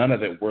 but none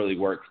of it really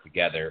works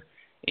together.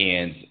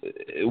 And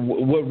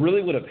what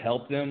really would have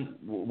helped them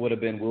would have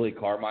been Willie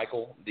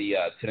Carmichael, the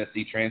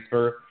Tennessee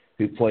transfer,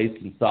 who played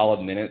some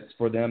solid minutes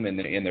for them in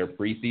their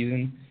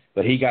preseason,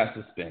 but he got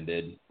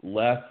suspended,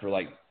 left for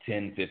like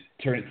 10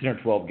 or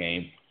 12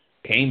 games,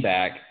 came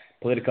back,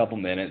 played a couple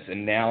minutes,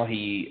 and now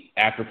he,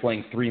 after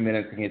playing 3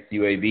 minutes against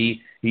UAB,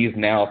 he has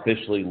now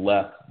officially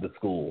left the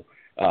school.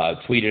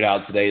 Tweeted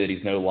out today that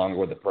he's no longer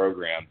with the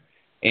program.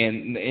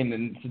 And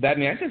so that, I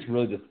mean, that's just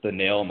really just the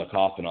nail in the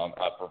coffin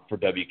for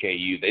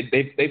WKU.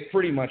 They've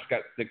pretty much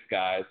got 6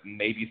 guys,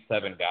 maybe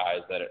 7 guys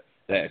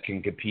that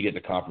can compete at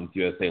the Conference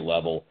USA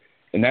level,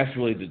 and that's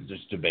really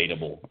just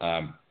debatable.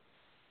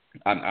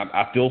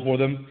 I feel for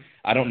them.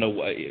 I don't know.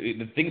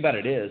 The thing about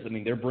it is, I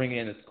mean, they're bringing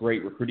in this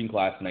great recruiting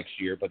class next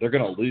year, but they're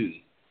going to lose.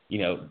 You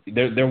know,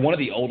 they're one of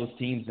the oldest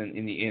teams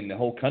in the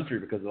whole country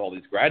because of all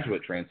these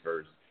graduate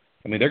transfers.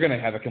 I mean, they're going to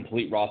have a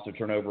complete roster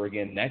turnover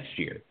again next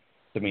year.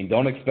 So, I mean,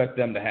 don't expect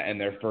them to in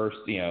their first,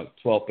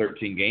 12,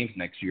 13 games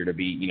next year to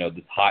be,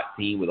 this hot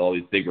team with all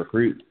these big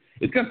recruits.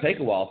 It's going to take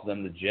a while for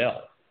them to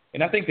gel.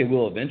 And I think they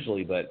will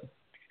eventually, but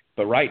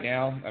right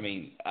now, I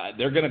mean,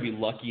 they're going to be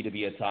lucky to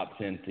be a top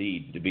 10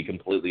 seed, to be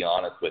completely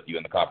honest with you,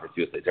 in the Conference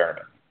USA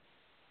tournament.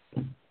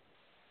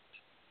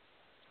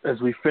 As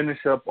we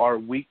finish up our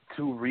Week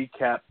 2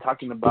 recap,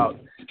 talking about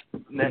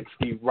next,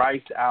 the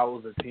Rice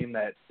Owls, a team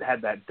that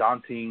had that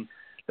daunting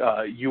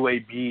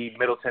UAB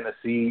Middle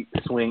Tennessee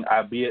swing,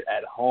 albeit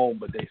at home,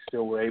 but they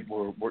still were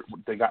able.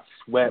 They got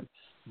swept,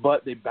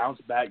 but they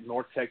bounced back.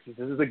 North Texas.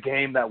 This is a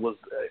game that was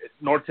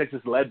North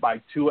Texas led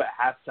by 2 at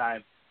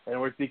halftime, and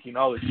we're thinking,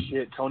 oh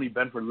shit, Tony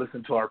Benford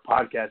listened to our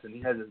podcast and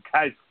he has his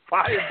guys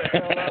fired the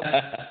hell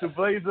up to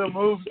play some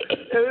moves. And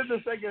then the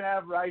second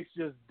half, Rice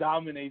just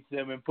dominates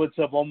them and puts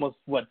up almost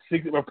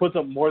puts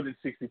up more than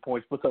 60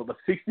 points. Puts up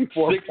a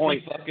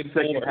 64-point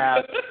second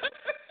half.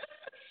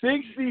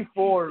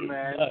 64,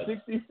 man,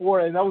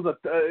 64, and that was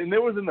and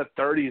it was in the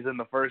 30s in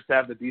the first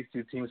half that these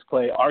two teams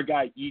play. Our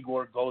guy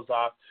Igor goes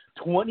off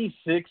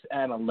 26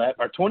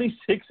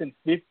 and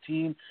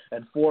 15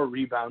 and 4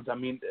 rebounds. I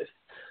mean,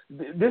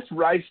 this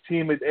Rice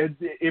team,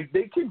 if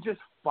they can just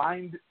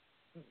find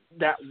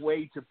that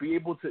way to be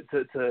able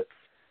to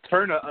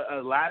turn a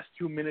last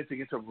 2 minutes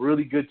against a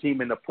really good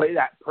team and to play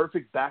that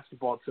perfect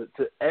basketball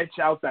to etch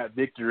out that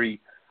victory.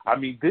 I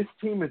mean, this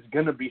team is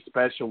going to be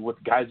special with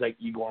guys like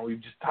Igor.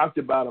 We've just talked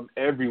about him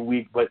every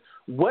week. But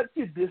what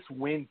did this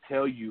win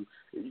tell you?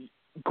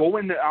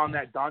 Going on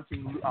that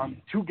daunting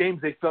 2 games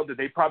they felt that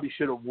they probably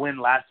should have won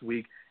last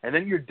week, and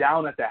then you're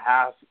down at the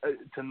half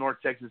to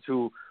North Texas,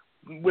 who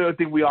I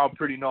think we all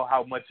pretty know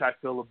how much I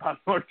feel about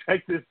North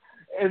Texas,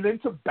 and then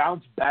to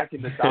bounce back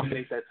and to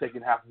dominate that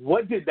second half.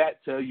 What did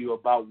that tell you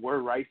about where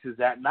Rice is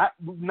at?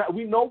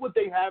 We know what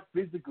they have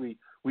physically.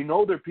 We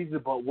know their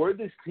pieces, but where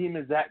this team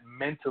is at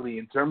mentally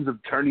in terms of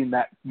turning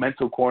that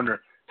mental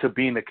corner to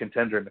being a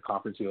contender in the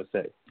Conference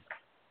USA.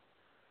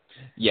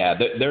 Yeah,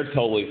 they're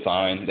totally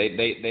fine.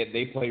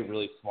 They play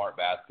really smart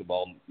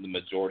basketball the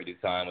majority of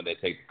the time when they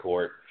take the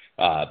court.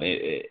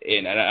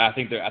 And I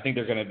think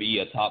they're going to be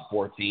a top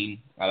 4 team.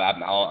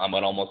 I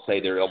would almost say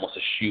they're almost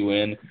a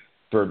shoe-in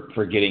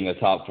for getting a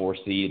top 4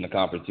 seed in the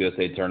Conference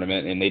USA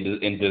tournament, and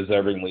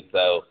deservingly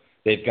so.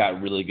 They've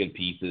got really good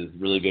pieces,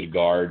 really good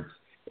guards,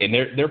 and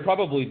they're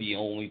probably the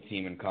only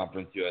team in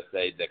Conference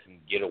USA that can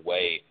get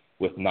away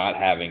with not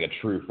having a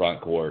true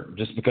front court,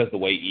 just because the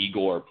way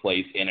Igor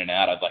plays in and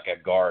out of like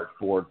a guard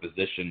forward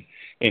position,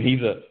 and he's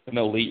an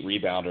elite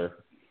rebounder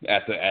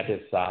at his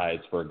size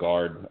for a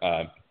guard.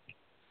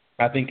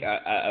 I think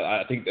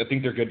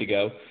they're good to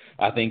go.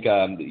 I think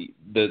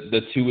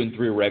the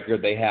 2-3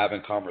 record they have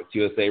in Conference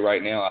USA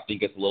right now, I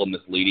think it's a little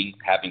misleading.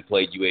 Having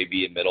played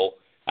UAB in Middle,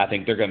 I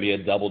think they're going to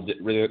be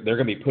they're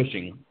going to be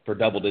pushing for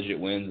double-digit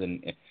wins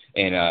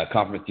in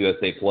Conference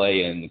USA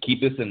play. And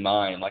keep this in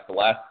mind, like the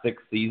last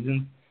 6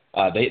 seasons,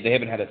 they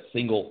haven't had a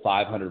single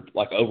 500,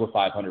 like over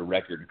 500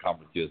 record in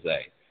Conference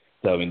USA.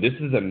 So I mean, this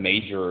is a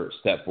major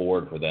step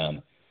forward for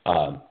them.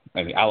 I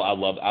mean, I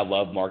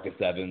love Marcus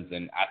Evans,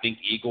 and I think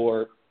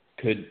Igor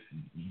could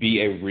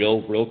be a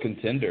real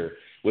contender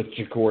with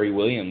Ja'Cory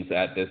Williams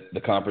at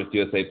the Conference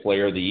USA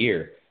Player of the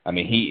Year. I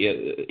mean,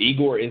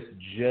 Igor is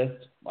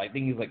just, I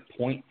think he's like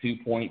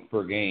 0.2 points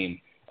per game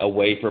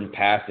away from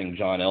passing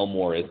John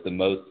Elmore as the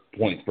most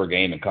points per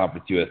game in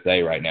Conference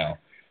USA right now.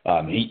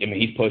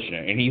 He's pushing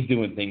it, and he's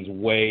doing things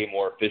way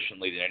more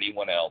efficiently than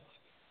anyone else.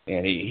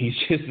 And he's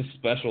just a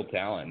special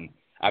talent.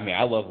 I mean,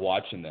 I love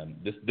watching them.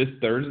 This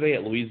Thursday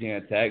at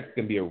Louisiana Tech is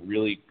going to be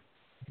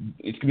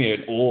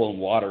an oil and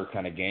water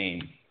kind of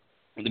game.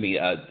 I mean,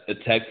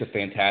 Tech's a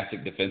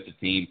fantastic defensive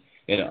team,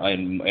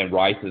 and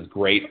Rice is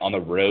great on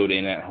the road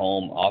and at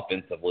home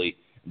offensively.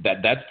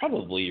 That's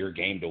probably your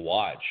game to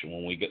watch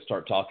when we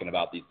start talking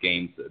about these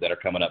games that are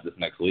coming up this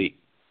next week.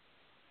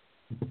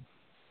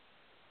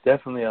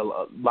 Definitely a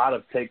lot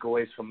of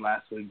takeaways from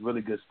last week.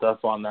 Really good stuff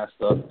on that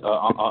stuff.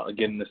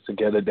 Getting this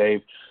together,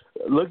 Dave.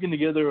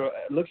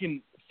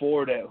 Looking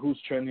forward at who's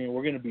trending.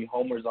 We're going to be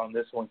homers on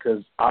this one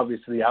because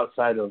obviously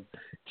outside of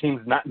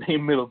teams not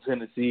named Middle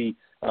Tennessee,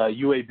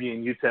 UAB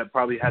and UTEP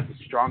probably had the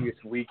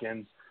strongest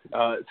weekends.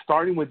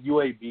 Starting with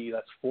UAB,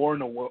 that's 4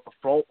 in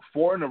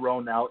a row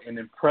now, an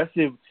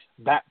impressive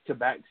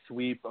back-to-back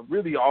sweep.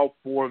 Really, all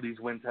 4 of these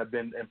wins have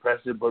been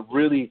impressive, but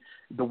really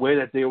the way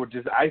that they were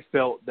I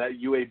felt that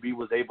UAB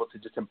was able to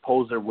just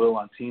impose their will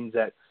on teams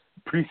that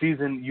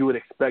preseason you would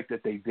expect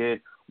that they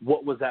did.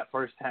 What was that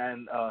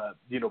firsthand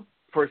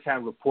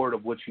report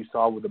of what you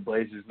saw with the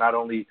Blazers, not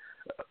only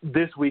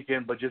this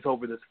weekend, but just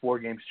over this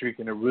 4-game streak,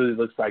 and it really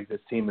looks like this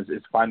team is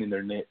finding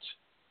their niche.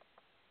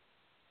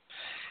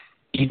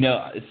 You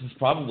know, this is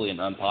probably an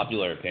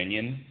unpopular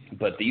opinion,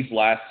 but these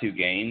last 2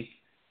 games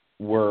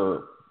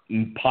were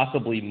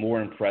possibly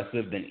more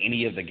impressive than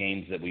any of the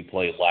games that we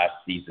played last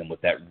season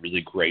with that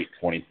really great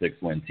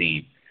 26-win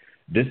team.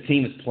 This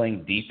team is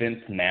playing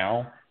defense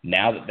now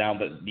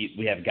that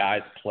we have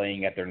guys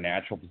playing at their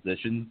natural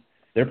positions.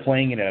 They're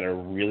playing it at a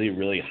really,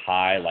 really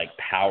high, like,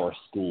 power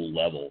school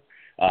level.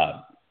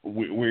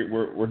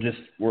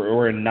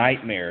 We're a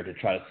nightmare to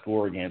try to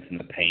score against in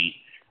the paint.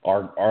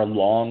 Our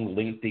long,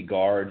 lengthy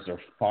guards are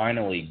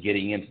finally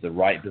getting into the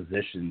right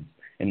positions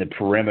in the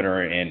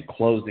perimeter and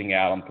closing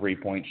out on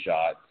 3-point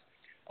shots.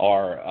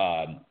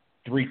 Our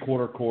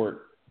three-quarter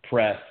court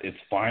press is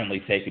finally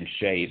taking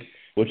shape,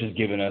 which has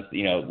given us,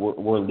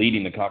 we're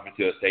leading the Conference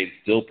USA in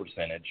steal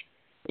percentage,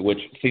 which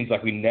seems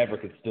like we never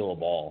could steal a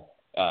ball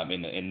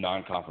in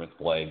non-conference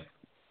play.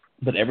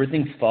 But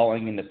everything's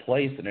falling into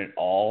place, and it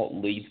all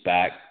leads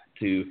back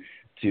to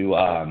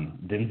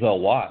Denzel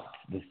Watts,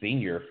 the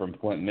senior from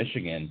Flint,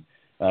 Michigan,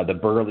 the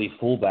burly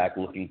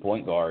fullback-looking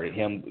point guard,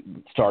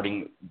 him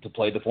starting to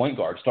play the point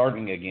guard,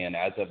 starting again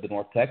as of the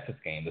North Texas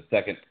game, the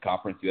second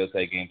Conference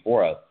USA game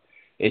for us.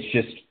 It's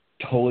just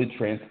totally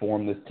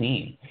transformed this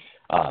team.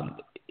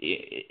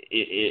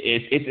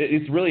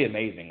 It's really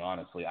amazing,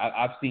 honestly.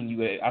 I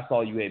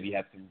saw UAB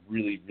have some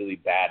really, really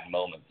bad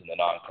moments in the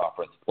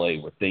non-conference play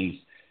where things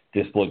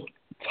just looked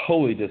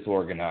totally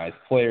disorganized.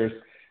 Players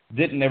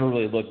didn't ever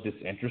really look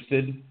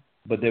disinterested,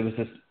 but there was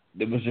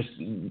just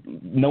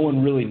no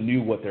one really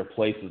knew what their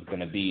place was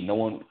going to be. No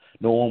one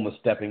was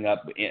stepping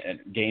up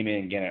game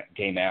in,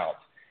 game out.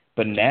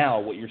 But now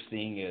what you're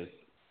seeing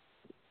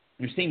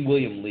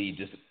William Lee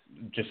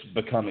just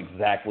become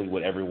exactly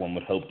what everyone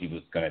would hope he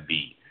was going to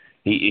be.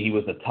 He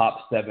was a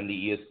top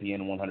 70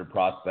 ESPN 100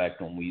 prospect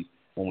when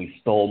we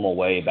stole him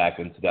away back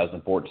in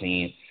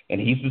 2014,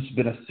 and he's just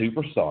been a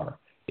superstar.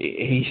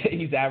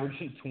 He's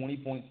averaging 20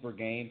 points per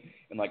game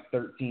and like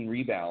 13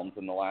 rebounds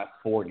in the last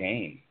 4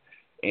 games.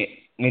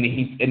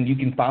 And you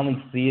can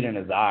finally see it in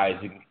his eyes.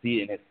 You can see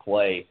it in his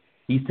play.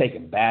 He's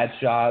taking bad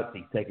shots.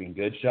 He's taking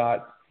good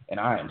shots. And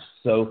I am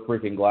so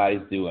freaking glad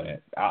he's doing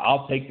it.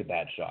 I'll take the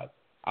bad shots.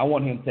 I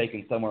want him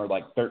taking somewhere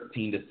like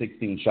 13 to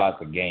 16 shots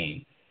a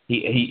game.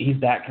 He's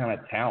that kind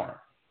of talent.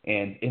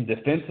 And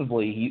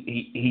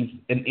defensively, he's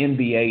an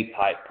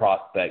NBA-type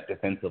prospect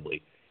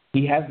defensively.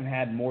 He hasn't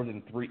had more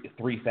than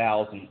three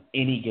fouls in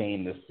any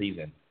game this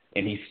season.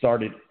 and he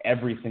started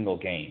every single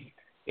game.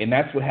 And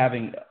that's what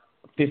having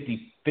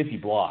 50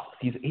 blocks.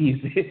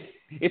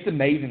 It's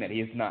amazing that he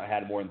has not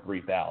had more than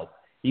 3 fouls.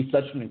 He's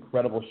such an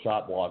incredible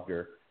shot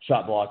blocker,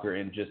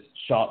 and just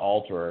shot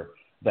alterer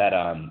that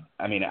I'm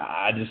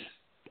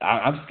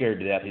scared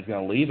to death he's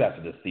going to leave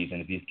after this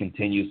season if he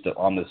continues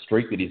on the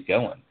streak that he's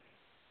going.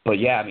 But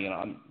yeah, I mean,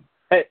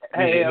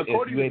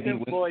 according to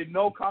Tim Floyd,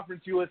 no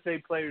Conference USA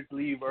players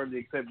leave early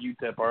except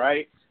UTEP. All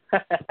right.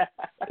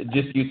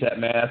 Just UTEP,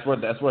 man. That's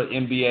where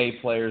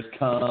NBA players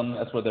come.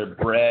 That's where they're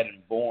bred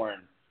and born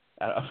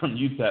from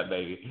UTEP,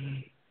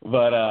 baby.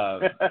 But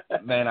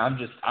man,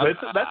 that's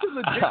a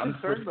legit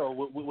concern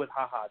though with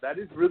Haha. That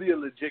is really a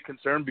legit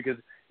concern because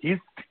he's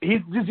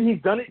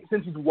done it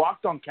since he's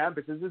walked on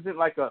campus. This isn't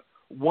like a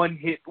one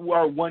hit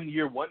or 1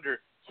 year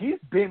wonder. He's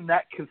been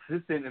that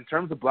consistent in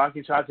terms of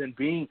blocking shots and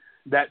being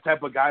that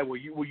type of guy where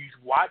you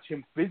watch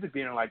him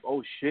physically and are like,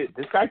 oh shit,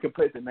 this guy could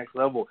play at the next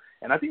level.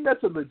 And I think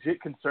that's a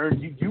legit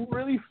concern. You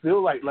really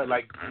feel like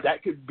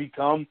that could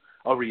become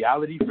a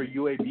reality for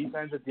UAB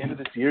fans at the end of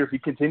this year if he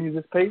continues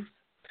this pace?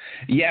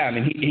 Yeah, I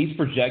mean he's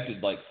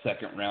projected like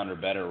second round or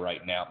better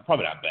right now.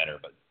 Probably not better,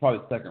 but probably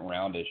second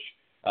roundish.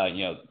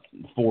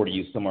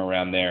 40 somewhere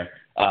around there.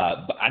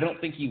 But I don't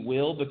think he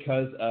will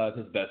because of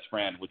his best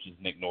friend, which is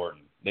Nick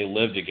Norton. They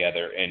live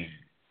together, and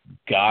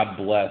God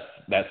bless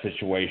that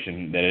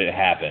situation that it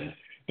happened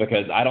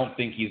because I don't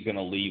think he's going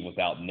to leave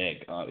without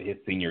Nick his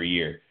senior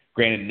year.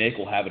 Granted, Nick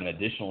will have an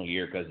additional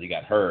year because he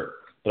got hurt,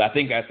 but I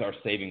think that's our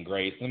saving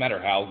grace. No matter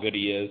how good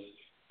he is,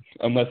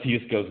 unless he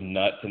just goes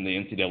nuts in the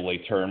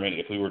NCAA tournament,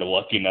 if we were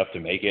lucky enough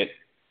to make it,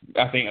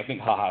 I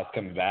think Haha's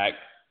coming back.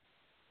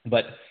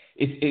 But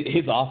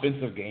his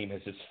offensive game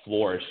has just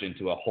flourished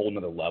into a whole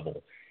nother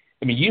level.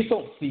 I mean, you just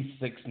don't see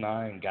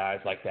 6'9" guys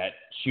like that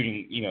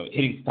shooting,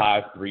 hitting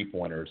 5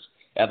 3-pointers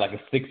at like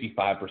a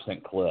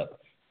 65% clip.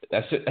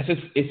 That's just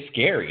it's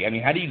scary. I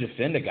mean, how do you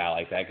defend a guy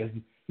like that? Because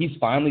he's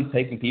finally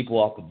taking people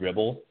off the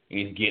dribble and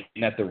he's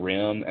getting at the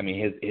rim. I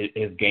mean,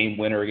 his game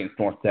winner against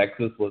North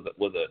Texas was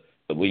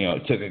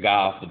took a guy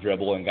off the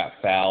dribble and got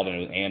fouled and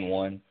it was and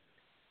one.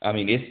 I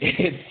mean,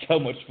 it's so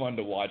much fun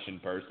to watch in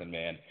person,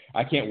 man.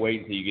 I can't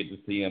wait until you get to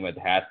see him at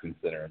the Haskins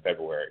Center in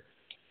February.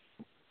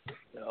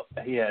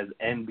 He has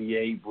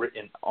NBA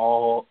written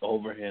all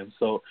over him.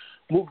 So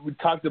we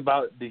talked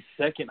about the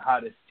second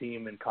hottest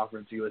team in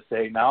Conference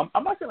USA. Now,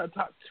 I'm not going to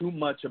talk too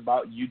much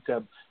about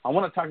UTEP. I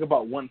want to talk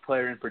about one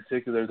player in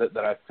particular that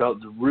I felt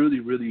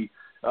really, really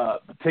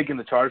taking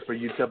the charge for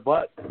UTEP.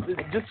 But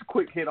just a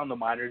quick hit on the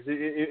minors.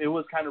 It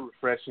was kind of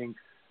refreshing,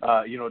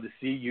 to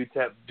see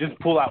UTEP just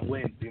pull out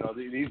wins.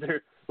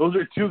 Those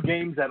are two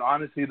games that,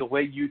 honestly, the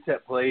way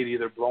UTEP played,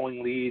 either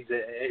blowing leads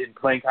and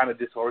playing kind of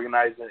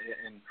disorganized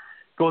and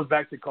goes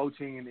back to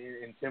coaching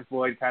and Tim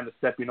Floyd kind of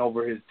stepping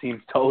over his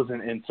team's toes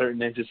in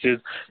certain instances.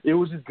 It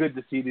was just good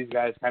to see these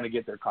guys kind of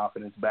get their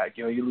confidence back.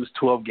 You lose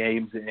 12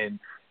 games, and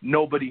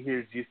nobody here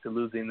is used to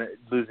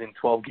losing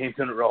 12 games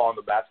in a row on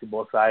the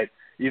basketball side.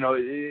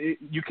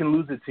 You can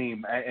lose a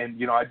team,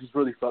 and I just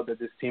really felt that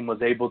this team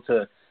was able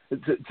to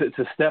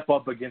step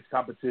up against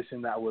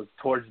competition that was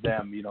towards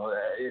them.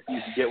 If you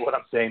get what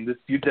I'm saying, this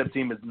UTEP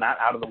team is not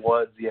out of the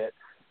woods yet.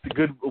 It's a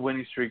good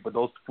winning streak, but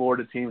those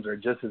Florida teams are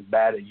just as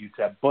bad at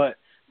UTEP. But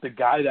the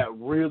guy that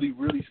really,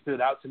 really stood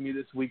out to me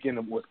this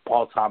weekend was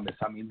Paul Thomas.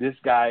 I mean, this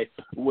guy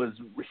was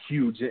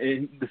huge.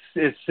 And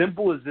as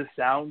simple as this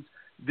sounds,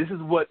 this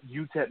is what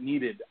UTEP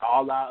needed,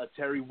 a la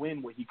Terry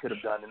Wynn, what he could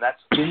have done, and that's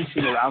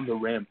finishing around the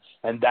rim.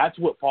 And that's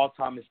what Paul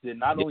Thomas did.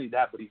 Not only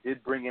that, but he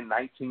did bring in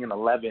 19 and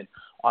 11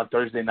 on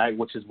Thursday night,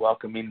 which is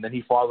welcoming. And then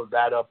he followed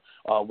that up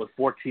with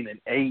 14 and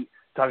 8.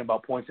 Talking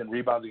about points and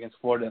rebounds against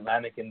Florida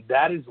Atlantic, and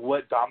that is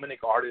what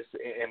Dominic Artis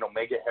and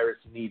Omega Harris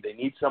need. They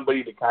need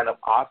somebody to kind of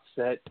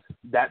offset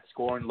that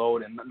scoring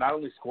load, and not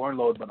only scoring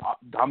load, but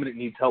Dominic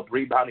needs help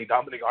rebounding.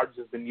 Dominic Artis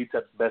has been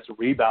UTEP's best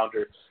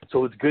rebounder,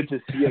 so it's good to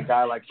see a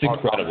guy like Paul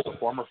Thomas, a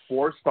former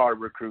 4-star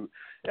recruit.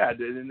 Yeah,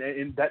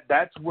 and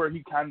that's where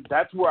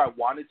that's where I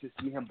wanted to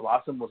see him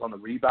blossom, was on the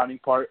rebounding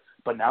part.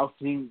 But now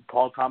seeing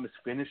Paul Thomas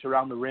finish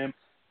around the rim,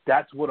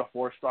 that's what a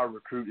 4-star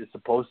recruit is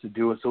supposed to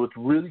do. So it's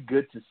really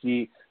good to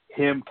see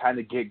him kind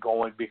of get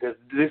going, because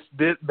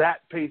that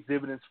pays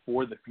dividends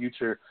for the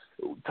future.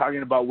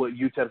 Talking about what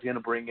UTEP's going to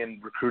bring in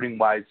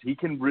recruiting-wise, he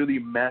can really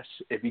mesh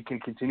if he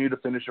can continue to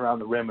finish around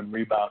the rim and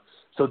rebound.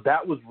 So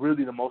that was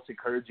really the most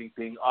encouraging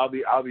thing.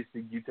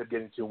 Obviously, UTEP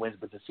getting 2 wins,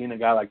 but to see a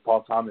guy like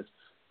Paul Thomas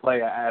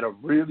play at a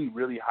really,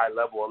 really high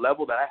level, a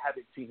level that I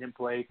haven't seen him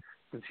play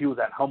since he was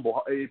at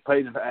Humboldt. He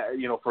played,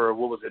 for,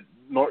 what was it,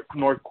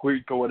 North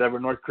Creek or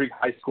whatever, North Creek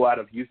High School out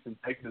of Houston,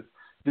 Texas.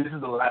 This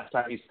is the last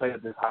time he's played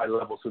at this high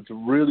level, so it's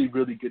really,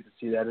 really good to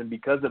see that. And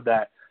because of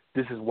that,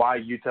 this is why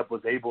UTEP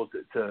was able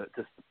to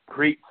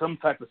create some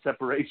type of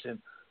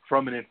separation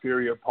from an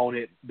inferior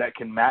opponent that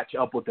can match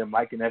up with them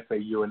like an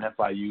FAU and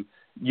FIU.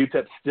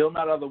 UTEP's still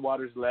not out of the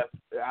waters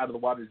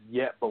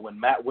yet, but when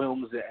Matt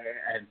Williams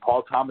and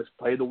Paul Thomas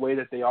play the way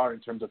that they are in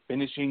terms of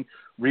finishing,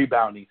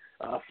 rebounding,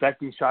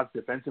 affecting shots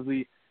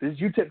defensively, this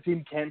UTEP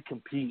team can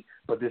compete,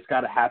 but this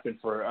got to happen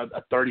for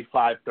a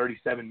 35,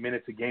 37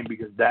 minutes a game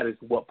because that is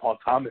what Paul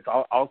Thomas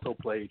also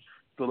played.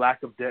 The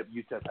lack of depth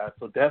UTEP has.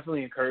 So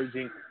definitely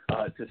encouraging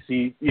to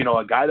see,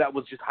 a guy that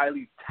was just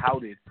highly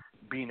touted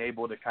being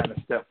able to kind of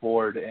step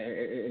forward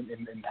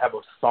and have a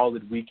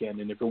solid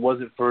weekend. And if it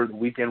wasn't for the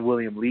weekend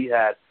William Lee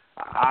had,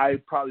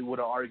 I probably would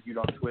have argued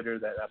on Twitter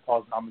that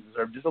Paul Thomas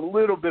deserved just a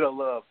little bit of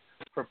love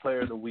for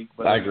Player of the Week.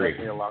 But I agree. It's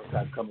definitely a long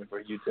time coming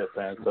for UTEP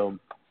fans. So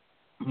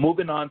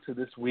moving on to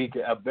this week,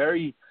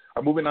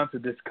 moving on to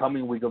this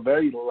coming week, a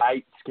very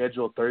light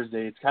schedule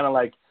Thursday. It's kind of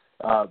like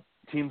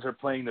teams are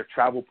playing their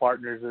travel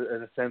partners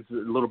in a sense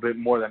a little bit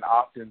more than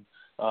often.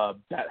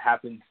 That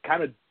happens.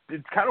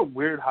 It's kind of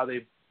weird how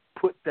they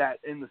put that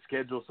in the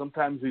schedule.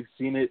 Sometimes we've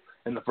seen it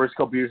in the first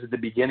couple years at the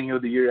beginning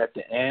of the year, at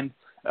the end,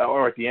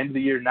 or at the end of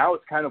the year. Now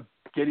it's kind of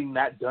getting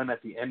that done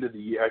at the end of the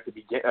year, at the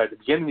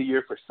beginning of the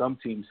year for some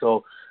teams.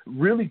 So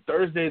really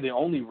Thursday, the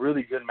only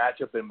really good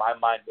matchup in my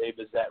mind, Dave,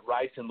 is that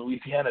Rice and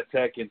Louisiana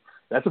Tech, and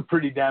that's a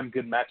pretty damn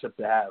good matchup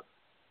to have.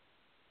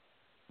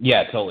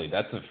 Yeah, totally.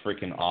 That's a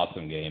freaking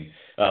awesome game.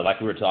 Like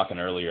we were talking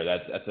earlier,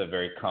 that's a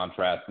very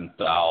contrast in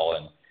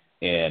style,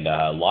 and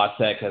La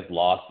Tech has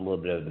lost a little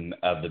bit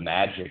of the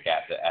magic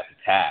at the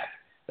TAC.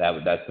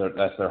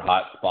 That's their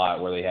hot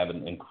spot where they have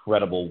an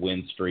incredible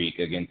win streak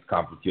against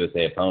Conference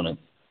USA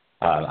opponents.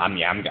 I'm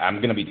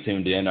going to be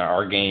tuned in.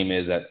 Our game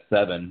is at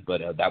 7,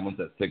 but that one's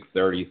at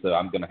 6:30, so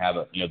I'm going to have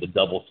the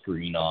double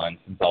screen on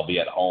since I'll be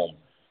at home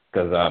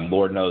because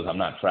Lord knows I'm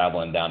not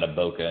traveling down to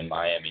Boca and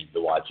Miami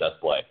to watch us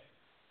play.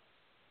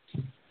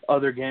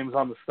 Other games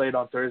on the slate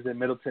on Thursday,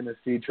 Middle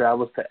Tennessee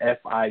travels to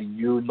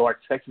FIU. North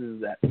Texas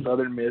is at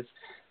Southern Miss.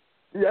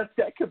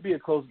 That could be a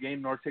close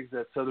game, North Texas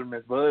at Southern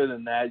Miss. But other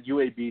than that,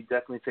 UAB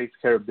definitely takes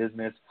care of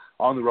business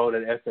on the road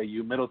at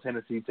FAU. Middle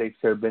Tennessee takes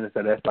care of business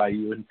at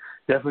FIU. And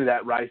definitely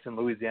that Rice and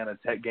Louisiana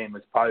Tech game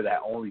is probably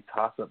that only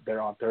toss-up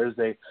there on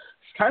Thursday.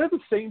 It's kind of the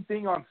same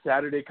thing on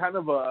Saturday, kind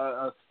of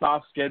a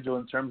soft schedule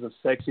in terms of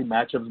sexy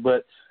matchups.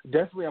 But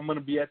definitely I'm going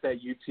to be at that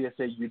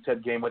UTSA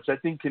UTEP game, which I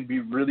think can be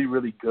really,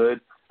 really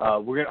good. I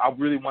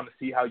really want to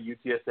see how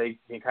UTSA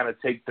can kind of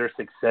take their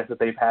success that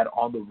they've had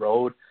on the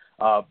road.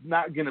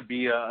 Not going to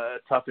be a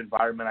tough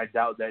environment. I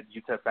doubt that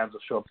UTEP fans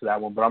will show up to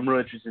that one, but I'm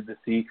really interested to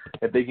see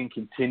if they can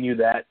continue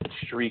that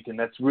streak, and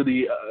that's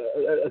really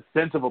a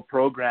sense of a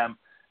program,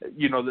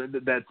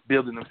 that's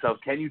building themselves.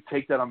 Can you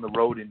take that on the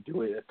road and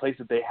do it? A place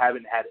that they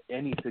haven't had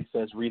any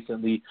success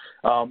recently.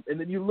 And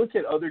then you look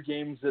at other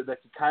games that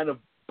can kind of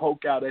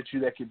poke out at you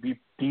that could be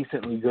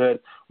decently good.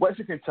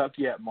 Western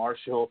Kentucky at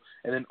Marshall,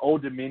 and then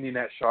Old Dominion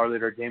at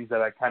Charlotte are games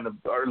that I kind of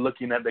are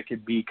looking at that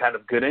could be kind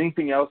of good.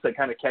 Anything else that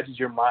kind of catches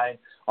your mind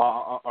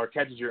or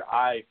catches your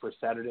eye for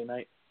Saturday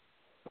night?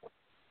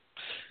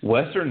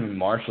 Western and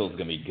Marshall is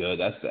going to be good.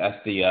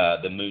 That's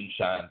the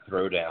moonshine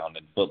throwdown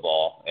in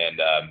football, and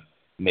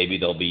maybe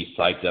they'll be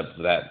psyched up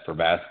for that for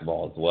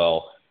basketball as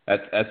well.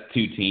 That's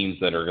two teams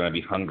that are going to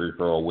be hungry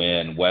for a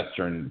win.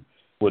 Western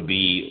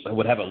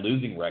would have a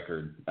losing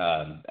record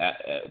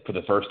for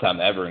the first time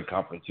ever in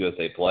Conference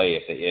USA play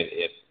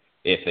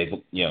if they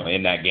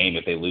in that game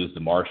if they lose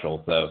to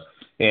Marshall. So,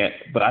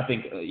 but I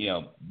think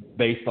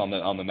based on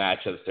the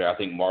matchups there, I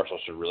think Marshall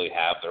should really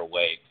have their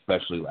way,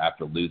 especially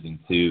after losing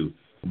 2.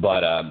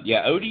 But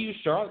ODU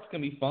Charlotte's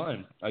gonna be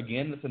fun.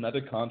 Again, it's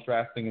another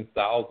contrasting in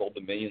styles. Old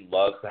Dominion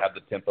loves to have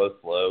the tempo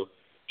slow.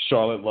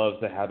 Charlotte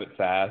loves to have it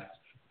fast.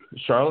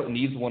 Charlotte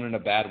needs one in a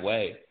bad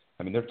way.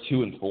 I mean, they're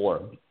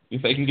 2-4.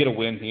 If they can get a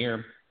win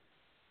here,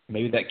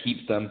 maybe that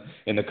keeps them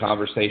in the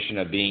conversation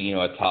of being,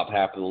 a top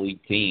half of the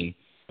league team.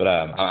 But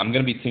I'm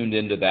going to be tuned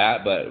into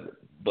that.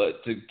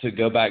 But to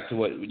go back to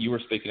what you were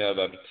speaking of,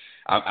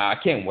 I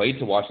can't wait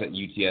to watch that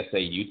UTSA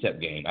UTEP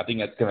game. I think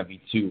that's going to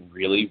be 2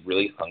 really,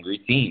 really hungry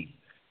teams.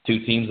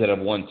 2 teams that have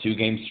won 2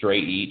 games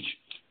straight each,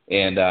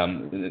 and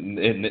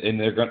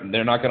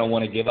they're not going to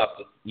want to give up.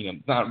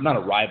 Not a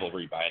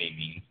rivalry by any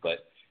means,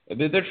 but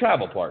they're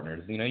travel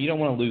partners. You don't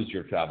want to lose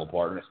your travel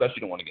partner, especially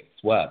you don't want to get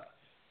swept.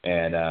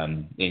 And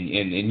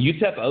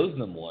UTEP owes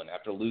them one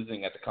after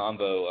losing at the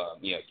Combo,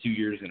 2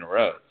 years in a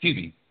row. Excuse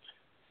me.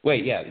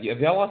 Wait, yeah. Have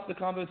y'all lost the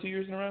Combo 2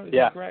 years in a row? Is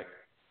that correct?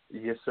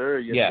 Yes, sir.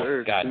 Yes,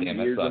 sir. God damn,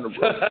 that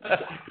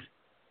sucks.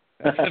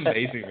 That's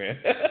amazing, man.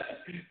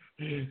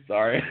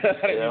 Sorry.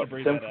 I didn't want to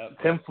bring that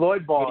up. Tim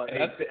Floyd ball.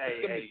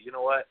 Hey, you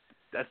know what?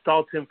 That's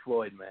all Tim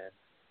Floyd, man.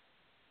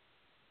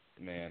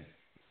 Man.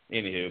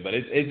 Anywho, but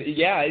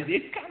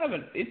it's kind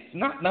of it's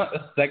not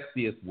the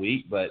sexiest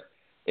week, but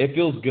it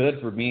feels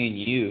good for me and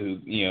you,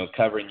 who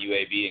covering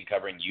UAB and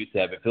covering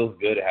UTEP. It feels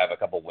good to have a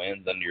couple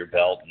wins under your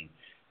belt and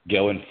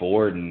going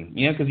forward, and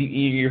because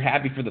you're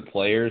happy for the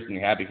players and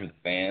you're happy for the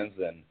fans,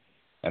 and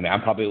I mean,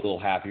 I'm probably a little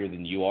happier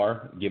than you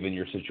are, given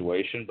your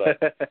situation, but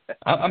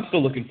I'm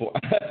still looking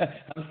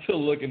I'm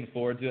still looking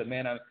forward to it,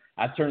 man.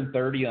 I turned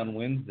 30 on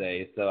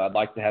Wednesday, so I'd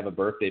like to have a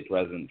birthday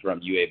present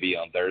from UAB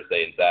on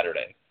Thursday and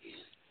Saturday.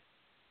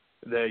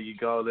 There you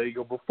go.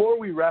 Before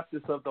we wrap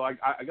this up, though, I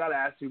got to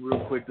ask you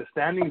real quick. The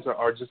standings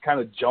are just kind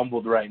of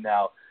jumbled right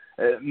now.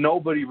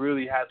 Nobody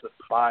really has a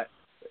spot.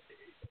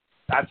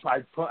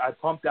 I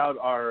pumped out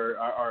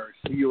our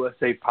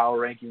C-USA Power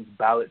Rankings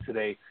ballot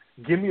today.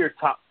 Give me your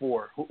top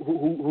four.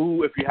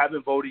 Who if you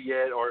haven't voted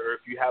yet, or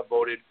if you have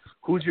voted,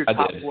 who's your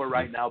top four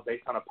right now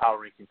based on a power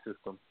ranking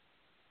system?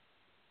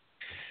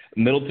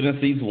 Middle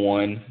Tennessee's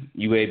 1,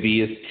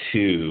 UAB is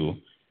 2.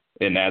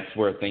 And that's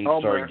where things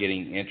start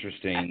getting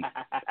interesting.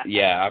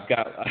 Yeah,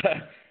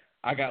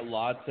 I got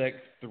La Tech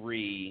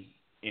 3.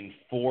 In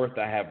 4th,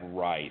 I have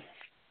Rice,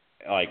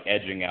 like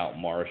edging out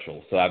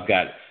Marshall. So I've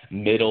got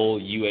Middle,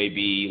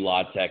 UAB,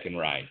 La Tech, and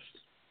Rice.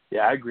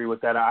 Yeah, I agree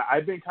with that.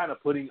 I've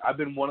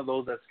been one of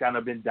those that's kind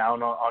of been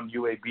down on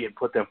UAB and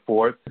put them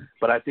 4th.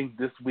 But I think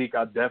this week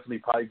I'll definitely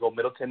probably go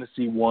Middle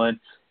Tennessee 1,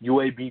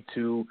 UAB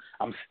 2.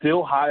 I'm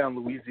still high on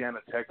Louisiana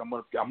Tech. I'm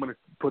gonna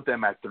put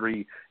them at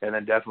 3, and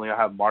then definitely I'll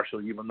have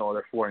Marshall, even though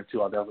they're 4 and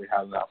 2. I'll definitely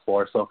have them at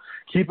 4. So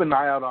keep an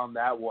eye out on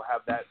that. We'll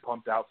have that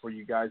pumped out for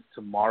you guys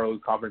tomorrow.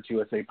 Conference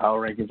USA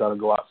Power Rankings that'll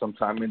go out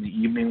sometime in the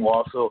evening. We'll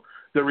also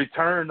the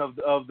return of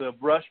the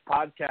Rush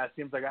podcast.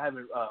 Seems like I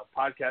haven't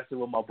podcasted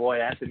with my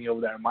boy Anthony over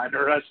there in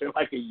Minor Rush in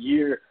like a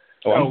year.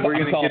 So we're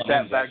going to get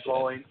that back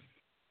going.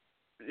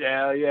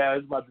 Yeah,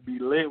 it's about to be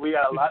lit. We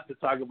got a lot to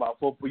talk about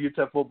football,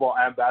 UTEP football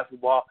and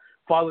basketball.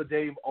 Follow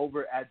Dave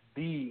over at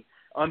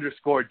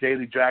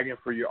 _Daily Dragon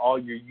for all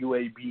your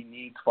UAB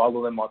needs.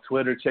 Follow them on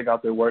Twitter. Check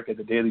out their work at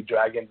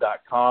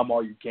thedailydragon.com.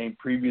 All your game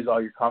previews,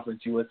 all your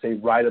Conference USA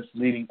write-ups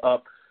leading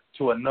up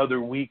to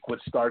another week,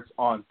 which starts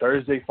on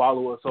Thursday.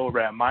 Follow us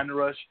over at Minor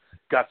Rush.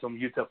 Got some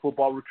UTEP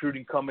football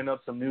recruiting coming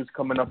up, some news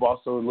coming up,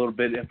 also a little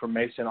bit of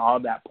information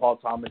on that Paul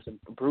Thomas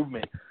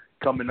improvement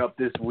coming up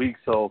this week.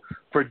 So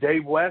for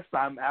Dave West,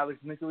 I'm Alex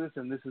Nicolas,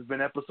 and this has been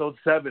episode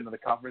 7 of the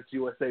Conference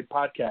USA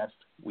podcast.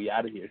 We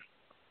out of here.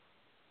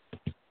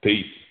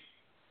 Peace.